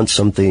if you want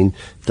something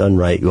done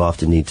right, you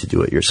often need to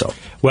do it yourself.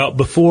 Well,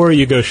 before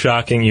you go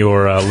shocking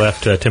your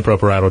left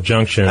temporoparietal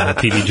junction,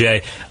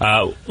 TPJ,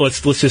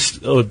 let's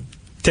just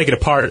take it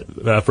apart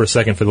for a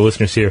second for the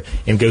listeners here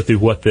and go through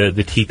what the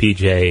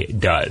TPJ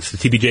does. The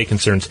TPJ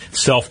concerns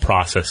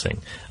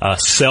self-processing,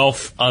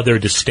 self-other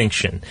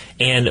distinction,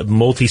 and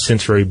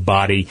multisensory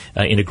body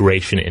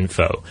integration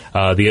info.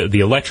 The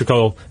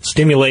electrical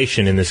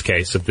stimulation in this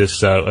case of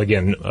this,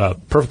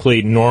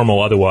 perfectly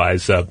normal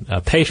otherwise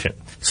patient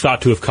is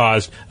thought to have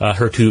caused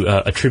her to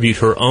attribute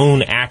her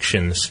own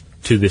actions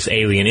to this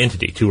alien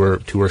entity, to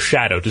her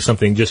shadow, to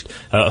something just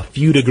a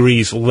few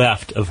degrees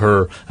left of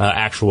her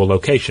actual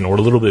location, or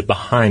a little bit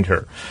behind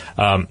her.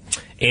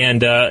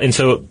 And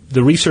so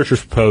the researchers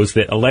proposed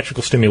that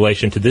electrical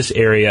stimulation to this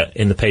area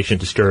in the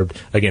patient disturbed,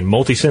 again,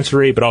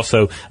 multisensory, but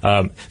also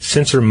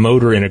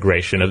sensor-motor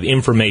integration of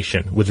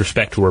information with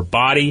respect to her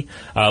body,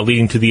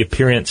 leading to the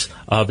appearance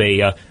of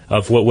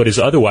what is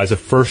otherwise a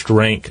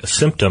first-rank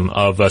symptom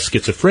of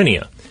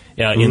schizophrenia.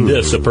 In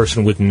this, a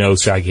person with no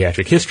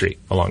psychiatric history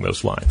along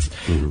those lines.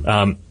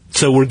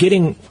 So we're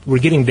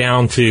getting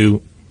down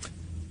to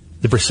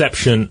the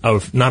perception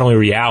of not only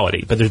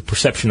reality, but the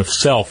perception of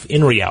self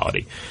in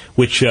reality,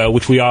 which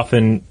we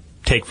often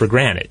take for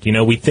granted.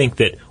 We think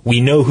that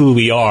we know who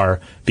we are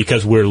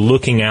because we're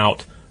looking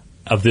out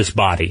of this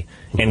body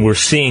and we're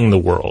seeing the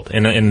world,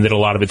 and that a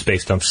lot of it's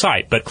based on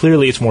sight. But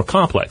clearly, it's more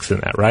complex than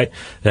that, right?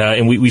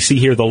 And we see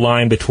here the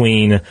line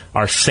between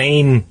our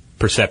sane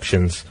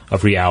perceptions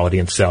of reality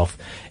and self,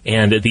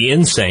 and the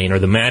insane or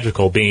the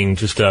magical being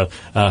just a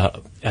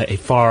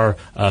far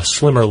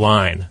slimmer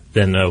line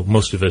than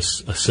most of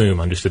us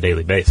assume on just a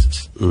daily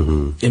basis.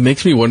 It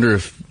makes me wonder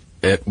if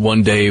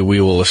one day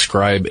we will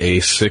ascribe a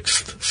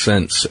sixth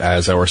sense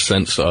as our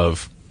sense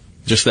of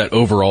just that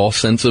overall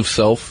sense of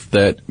self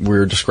that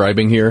we're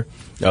describing here,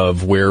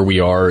 of where we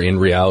are in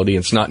reality.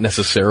 It's not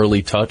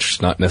necessarily touch,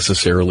 it's not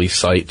necessarily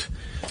sight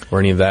or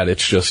any of that.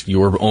 It's just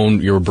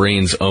your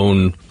brain's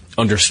own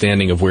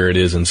understanding of where it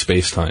is in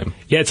space-time.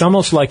 Yeah, it's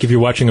almost like if you're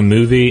watching a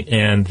movie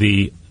and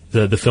the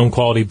film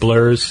quality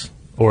blurs,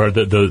 or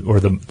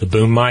the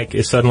boom mic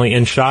is suddenly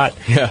in shot.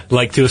 Yeah.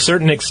 Like, to a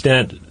certain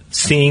extent,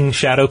 seeing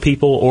shadow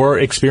people or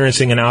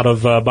experiencing an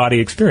out-of-body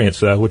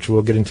experience, which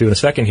we'll get into in a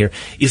second here,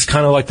 is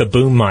kind of like the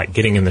boom mic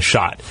getting in the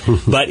shot.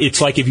 But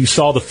it's like if you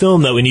saw the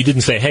film, though, and you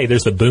didn't say, hey,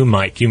 there's the boom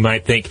mic, you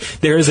might think,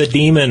 there is a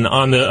demon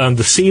on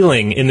the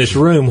ceiling in this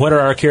room. What are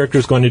our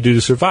characters going to do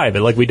to survive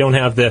it? Like, we don't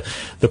have the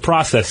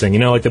processing,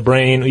 like the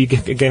brain. You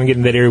can get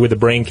in that area where the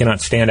brain cannot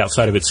stand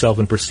outside of itself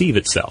and perceive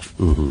itself.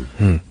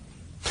 Mm-hmm.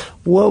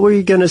 What were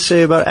you going to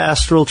say about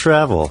astral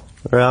travel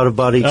or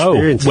out-of-body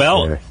experiences?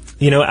 Well,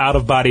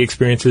 out-of-body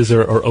experiences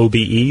or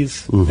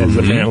OBEs, as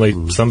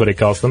apparently somebody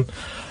calls them.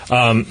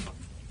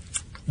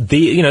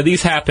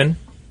 These happen.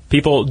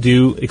 People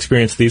do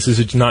experience these. This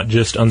is not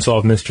just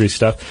unsolved mystery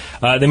stuff.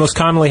 They most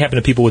commonly happen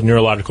to people with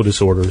neurological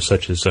disorders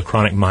such as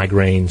chronic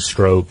migraine,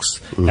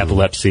 strokes,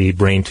 epilepsy,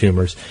 brain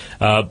tumors.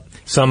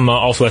 Some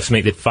also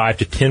estimate that 5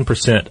 to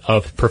 10%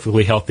 of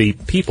perfectly healthy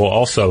people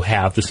also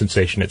have the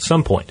sensation at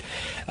some point.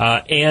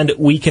 And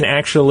we can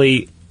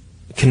actually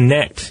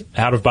connect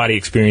out-of-body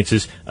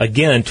experiences,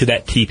 again, to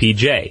that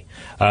TPJ.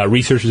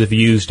 Researchers have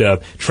used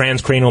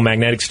transcranial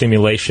magnetic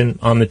stimulation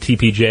on the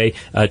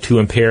TPJ to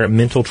impair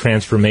mental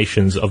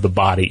transformations of the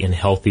body in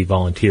healthy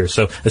volunteers.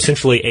 So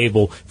essentially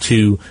able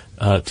to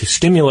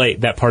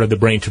stimulate that part of the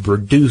brain to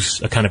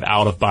produce a kind of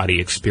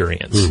out-of-body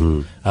experience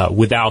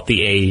without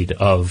the aid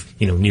of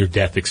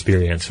near-death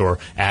experience or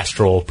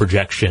astral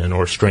projection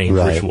or strange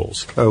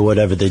rituals. Or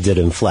whatever they did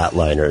in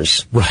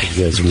Flatliners. Right.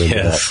 You guys remember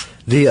Yes. that?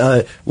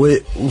 The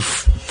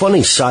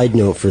funny side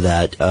note for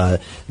that,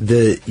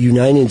 the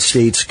United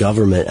States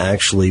government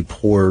actually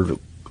poured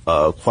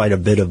quite a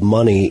bit of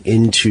money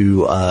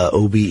into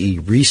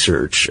OBE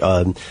research.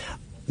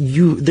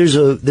 There's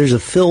a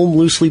film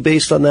loosely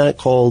based on that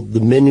called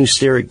The Men Who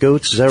Stare at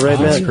Goats. Is that right,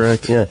 Matt? That's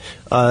correct. Yeah.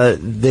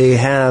 They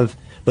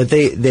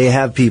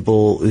have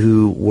people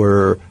who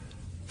were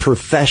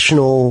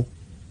professional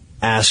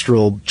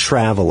astral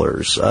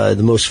travelers.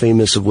 The most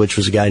famous of which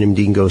was a guy named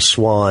Dingo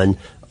Swan.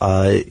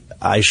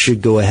 I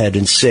should go ahead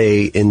and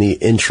say, in the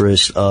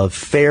interest of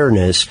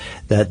fairness,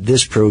 that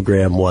this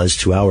program was,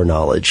 to our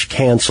knowledge,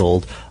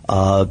 canceled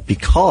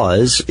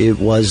because it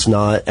was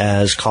not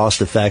as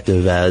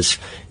cost-effective as,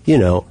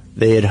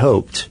 they had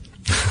hoped.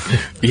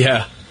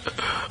 Yeah.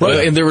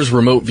 Well, and there was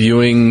remote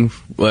viewing.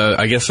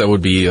 I guess that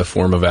would be a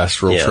form of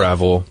astral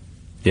travel.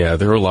 Yeah,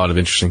 there were a lot of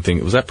interesting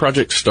things. Was that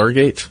Project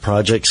Stargate?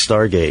 Project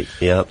Stargate,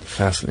 yep.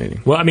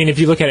 Fascinating. Well, I mean, if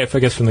you look at it, I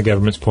guess, from the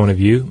government's point of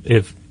view,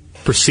 if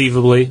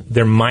perceivably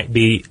there might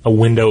be a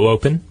window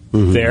open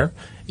there,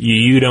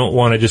 you don't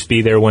want to just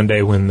be there one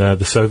day when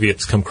the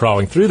Soviets come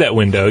crawling through that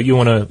window. You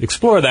want to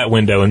explore that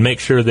window and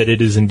make sure that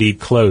it is indeed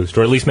closed,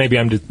 or at least maybe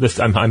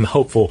I'm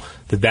hopeful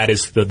that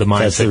is the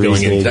mindset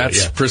going into it.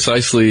 That's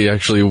precisely,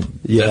 actually,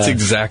 that's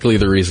exactly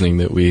the reasoning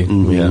that we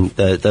have.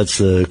 That's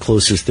the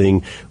closest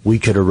thing we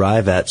could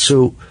arrive at.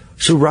 So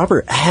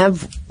Robert,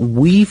 have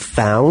we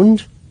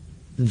found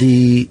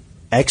the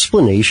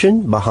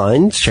explanation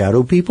behind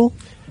shadow people?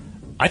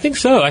 I think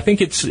so. I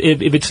think if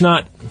it's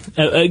not,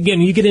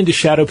 again, you get into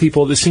shadow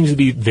people, there seems to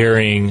be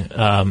varying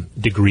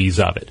degrees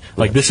of it.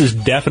 Like, this is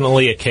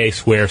definitely a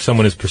case where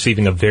someone is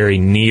perceiving a very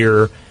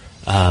near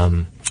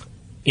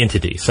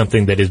entity,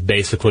 something that is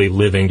basically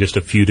living just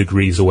a few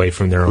degrees away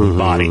from their own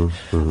body.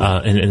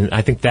 And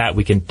I think that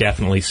we can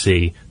definitely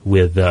see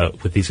with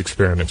these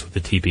experiments with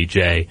the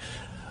TPJ.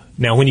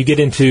 Now, when you get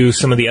into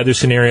some of the other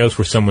scenarios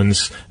where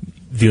someone's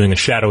viewing a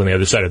shadow on the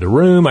other side of the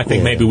room, I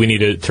think maybe we need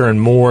to turn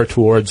more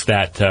towards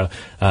that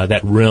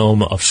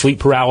realm of sleep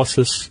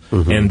paralysis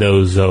and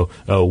those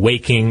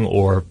waking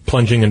or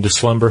plunging into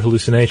slumber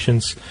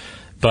hallucinations.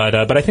 But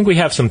I think we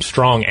have some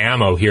strong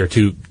ammo here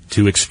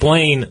to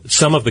explain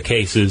some of the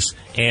cases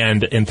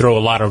and throw a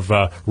lot of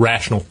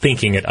rational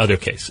thinking at other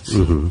cases.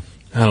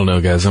 I don't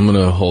know, guys. I'm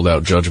going to hold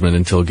out judgment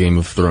until Game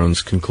of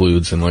Thrones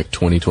concludes in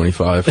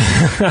 2025.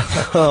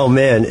 Oh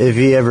man, if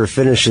he ever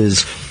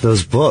finishes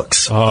those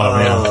books. Oh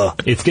man,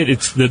 it's good.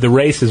 It's the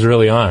race is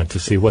really on to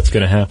see what's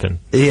going to happen.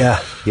 Yeah.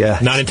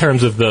 Not in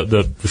terms of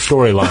the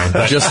storyline,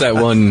 but just that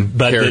one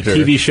but character. the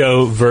TV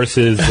show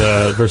versus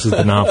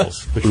the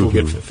novels, which we'll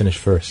get finished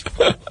first.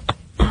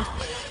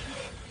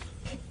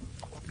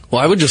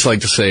 Well, I would just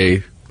like to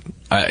say,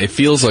 it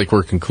feels like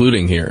we're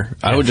concluding here.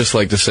 I would just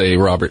like to say,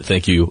 Robert,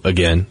 thank you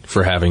again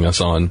for having us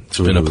on. It's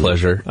been a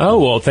pleasure. Oh,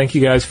 well, thank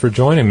you guys for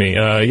joining me.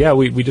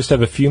 We just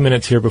have a few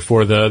minutes here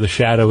before the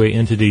shadowy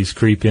entities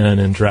creep in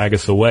and drag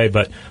us away,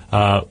 but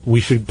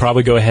we should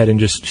probably go ahead and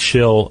just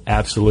shill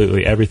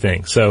absolutely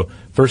everything. So,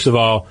 first of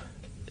all,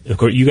 of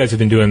course, you guys have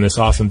been doing this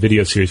awesome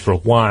video series for a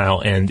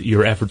while, and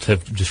your efforts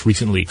have just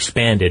recently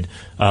expanded.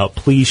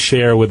 Please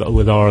share with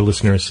our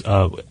listeners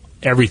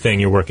everything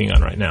you're working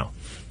on right now.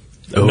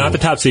 Not the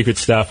top secret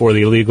stuff or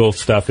the illegal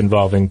stuff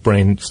involving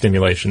brain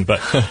stimulation, but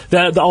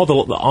all the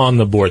on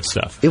the board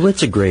stuff.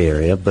 It's a gray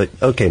area, but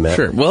okay, Matt.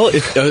 Sure. Well,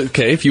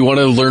 if you want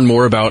to learn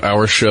more about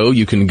our show,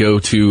 you can go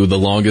to the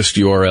longest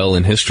URL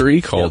in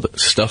history called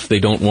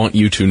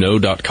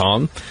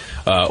stufftheydon'twantyouToknow.com,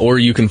 or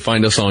you can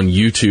find us on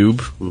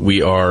YouTube.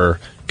 We are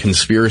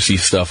Conspiracy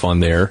Stuff on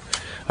there.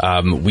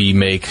 We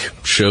make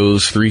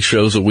 3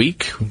 shows a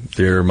week.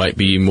 There might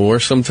be more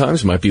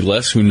sometimes, might be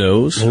less, who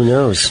knows? Who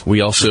knows?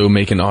 We also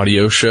make an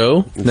audio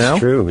show now.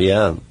 It's true,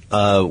 yeah.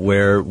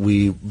 Where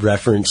we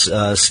reference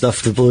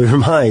stuff to blow your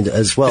mind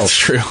as well. That's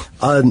true.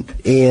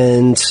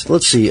 And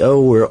let's see,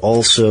 we're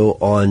also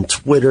on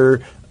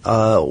Twitter,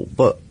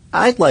 but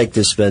I'd like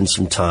to spend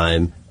some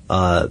time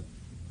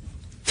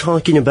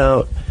talking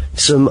about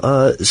some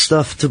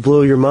stuff to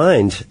blow your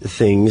mind,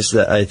 things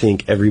that I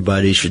think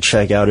everybody should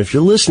check out. If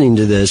you're listening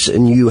to this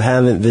and you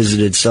haven't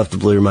visited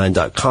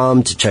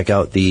stufftoblowyourmind.com to check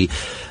out the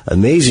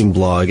amazing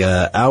blog,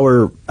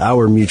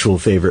 our mutual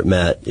favorite,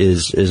 Matt,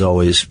 is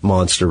always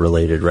monster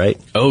related,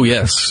 right? Oh,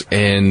 yes.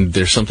 And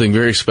there's something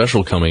very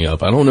special coming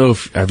up. I don't know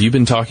have you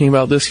been talking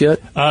about this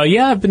yet?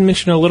 Yeah, I've been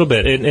mentioning a little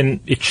bit, and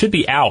it should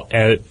be out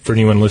for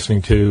anyone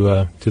listening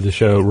to the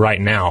show right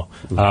now.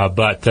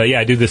 But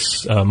I do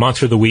this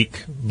Monster of the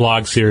Week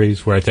blog series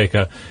where I take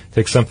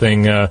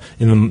something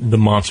in the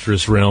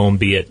monstrous realm,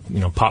 be it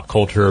pop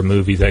culture,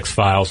 movies,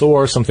 X-Files,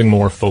 or something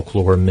more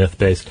folklore,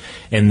 myth-based,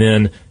 and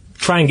then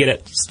try and get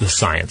at the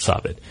science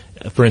of it.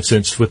 For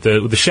instance, with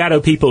the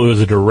shadow people, it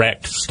was a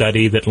direct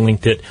study that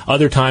linked it.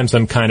 Other times,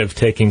 I'm kind of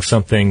taking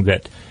something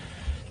that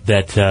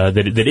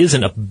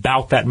isn't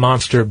about that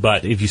monster,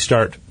 but if you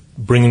start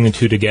bringing the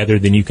two together,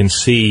 then you can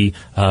see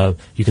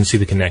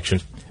the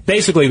connections.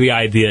 Basically, the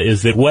idea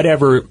is that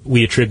whatever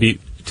we attribute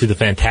to the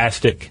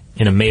fantastic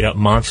in a made-up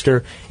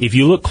monster, if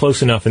you look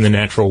close enough in the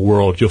natural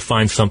world, you'll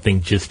find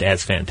something just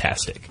as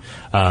fantastic.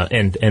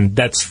 And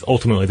that's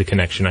ultimately the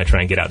connection I try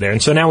and get out there. And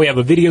so now we have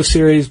a video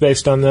series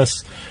based on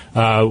this.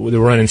 We're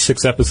running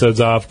 6 episodes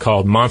of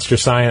called Monster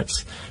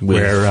Science.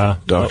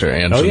 With Dr.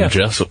 Anton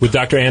Jessup. With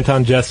Dr.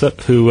 Anton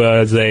Jessup, who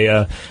is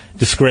a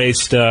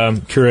disgraced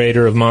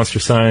curator of monster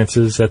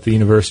sciences at the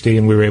university,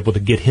 and we were able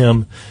to get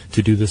him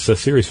to do this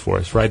series for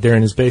us right there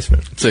in his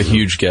basement. It's a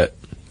huge get.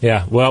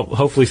 Yeah, well,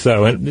 hopefully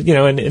so. And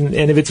and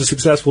if it's a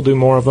success, we'll do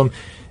more of them.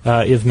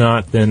 If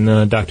not,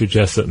 then Dr.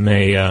 Jessup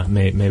may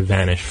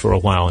vanish for a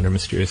while under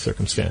mysterious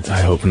circumstances.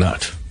 I hope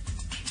not.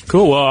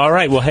 Cool. Well, all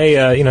right. Well, hey,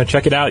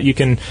 check it out. You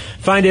can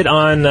find it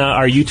on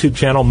our YouTube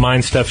channel,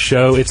 Mind Stuff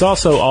Show. It's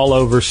also all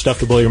over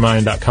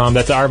stufftoblowyourmind.com.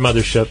 That's our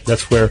mothership.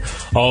 That's where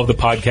all of the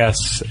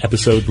podcasts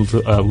episodes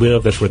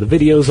live. That's where the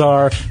videos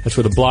are. That's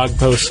where the blog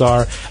posts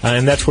are.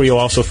 And that's where you'll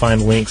also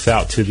find links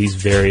out to these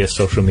various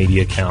social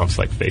media accounts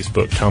like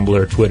Facebook,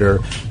 Tumblr, Twitter,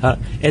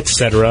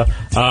 etc.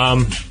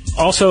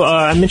 Also,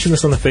 I mentioned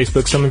this on the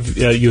Facebook. Some of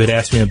you had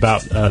asked me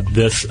about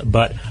this,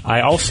 but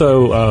I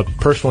also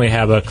personally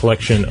have a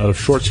collection of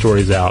short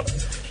stories out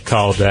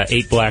called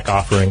 8 Black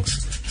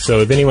Offerings.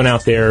 So if anyone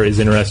out there is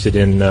interested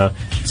in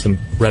some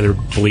rather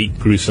bleak,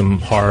 gruesome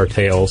horror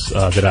tales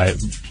that I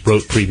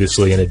wrote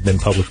previously and had been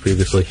published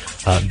previously,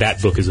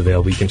 that book is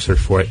available. You can search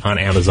for it on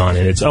Amazon,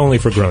 and it's only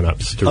for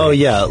grown-ups to read. Oh,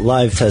 yeah,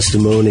 live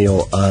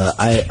testimonial.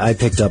 I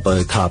picked up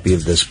a copy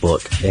of this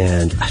book,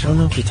 and I don't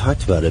know if we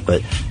talked about it,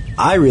 but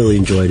I really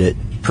enjoyed it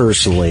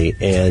personally,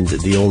 and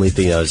the only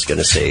thing I was going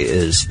to say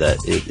is that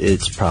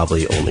it's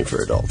probably only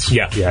for adults.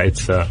 Yeah,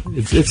 it's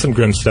some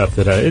grim stuff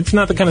that it's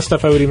not the kind of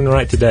stuff I would even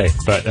write today.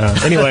 But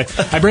anyway,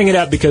 I bring it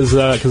up because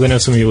I know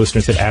some of you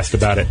listeners had asked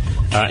about it,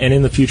 and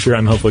in the future,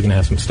 I'm hopefully going to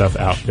have some stuff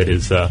out that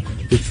is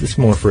it's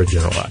more for a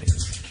general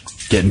audience.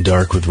 Getting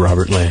Dark with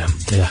Robert Lamb.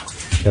 Yeah,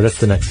 that's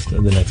the next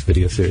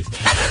video series.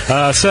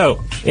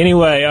 So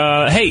anyway,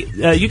 hey,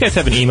 you guys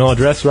have an email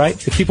address, right?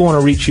 If people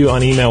want to reach you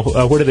on email,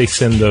 where do they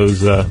send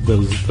those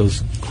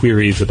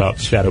queries about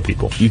shadow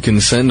people? You can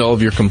send all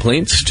of your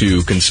complaints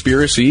to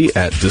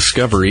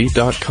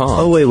conspiracy@discovery.com.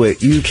 Oh,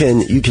 wait. You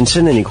can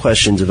send any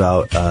questions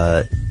about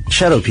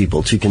shadow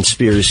people to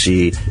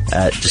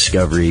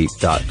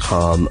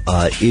conspiracy@discovery.com.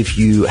 If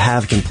you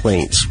have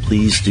complaints,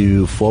 please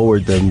do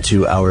forward them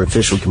to our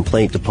official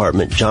complaint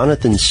department,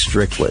 Jonathan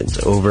Strickland,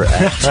 over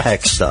at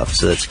Tech Stuff.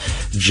 So that's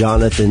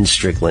Jonathan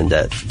Strickland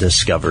at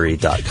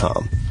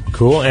discovery.com.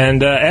 Cool.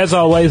 And as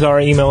always,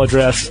 our email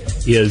address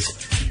is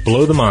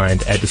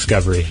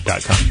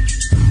blowthemind@discovery.com.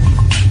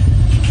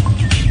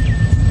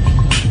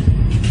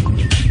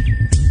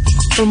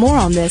 For more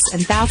on this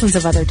and thousands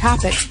of other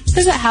topics,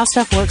 visit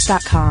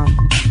howstuffworks.com.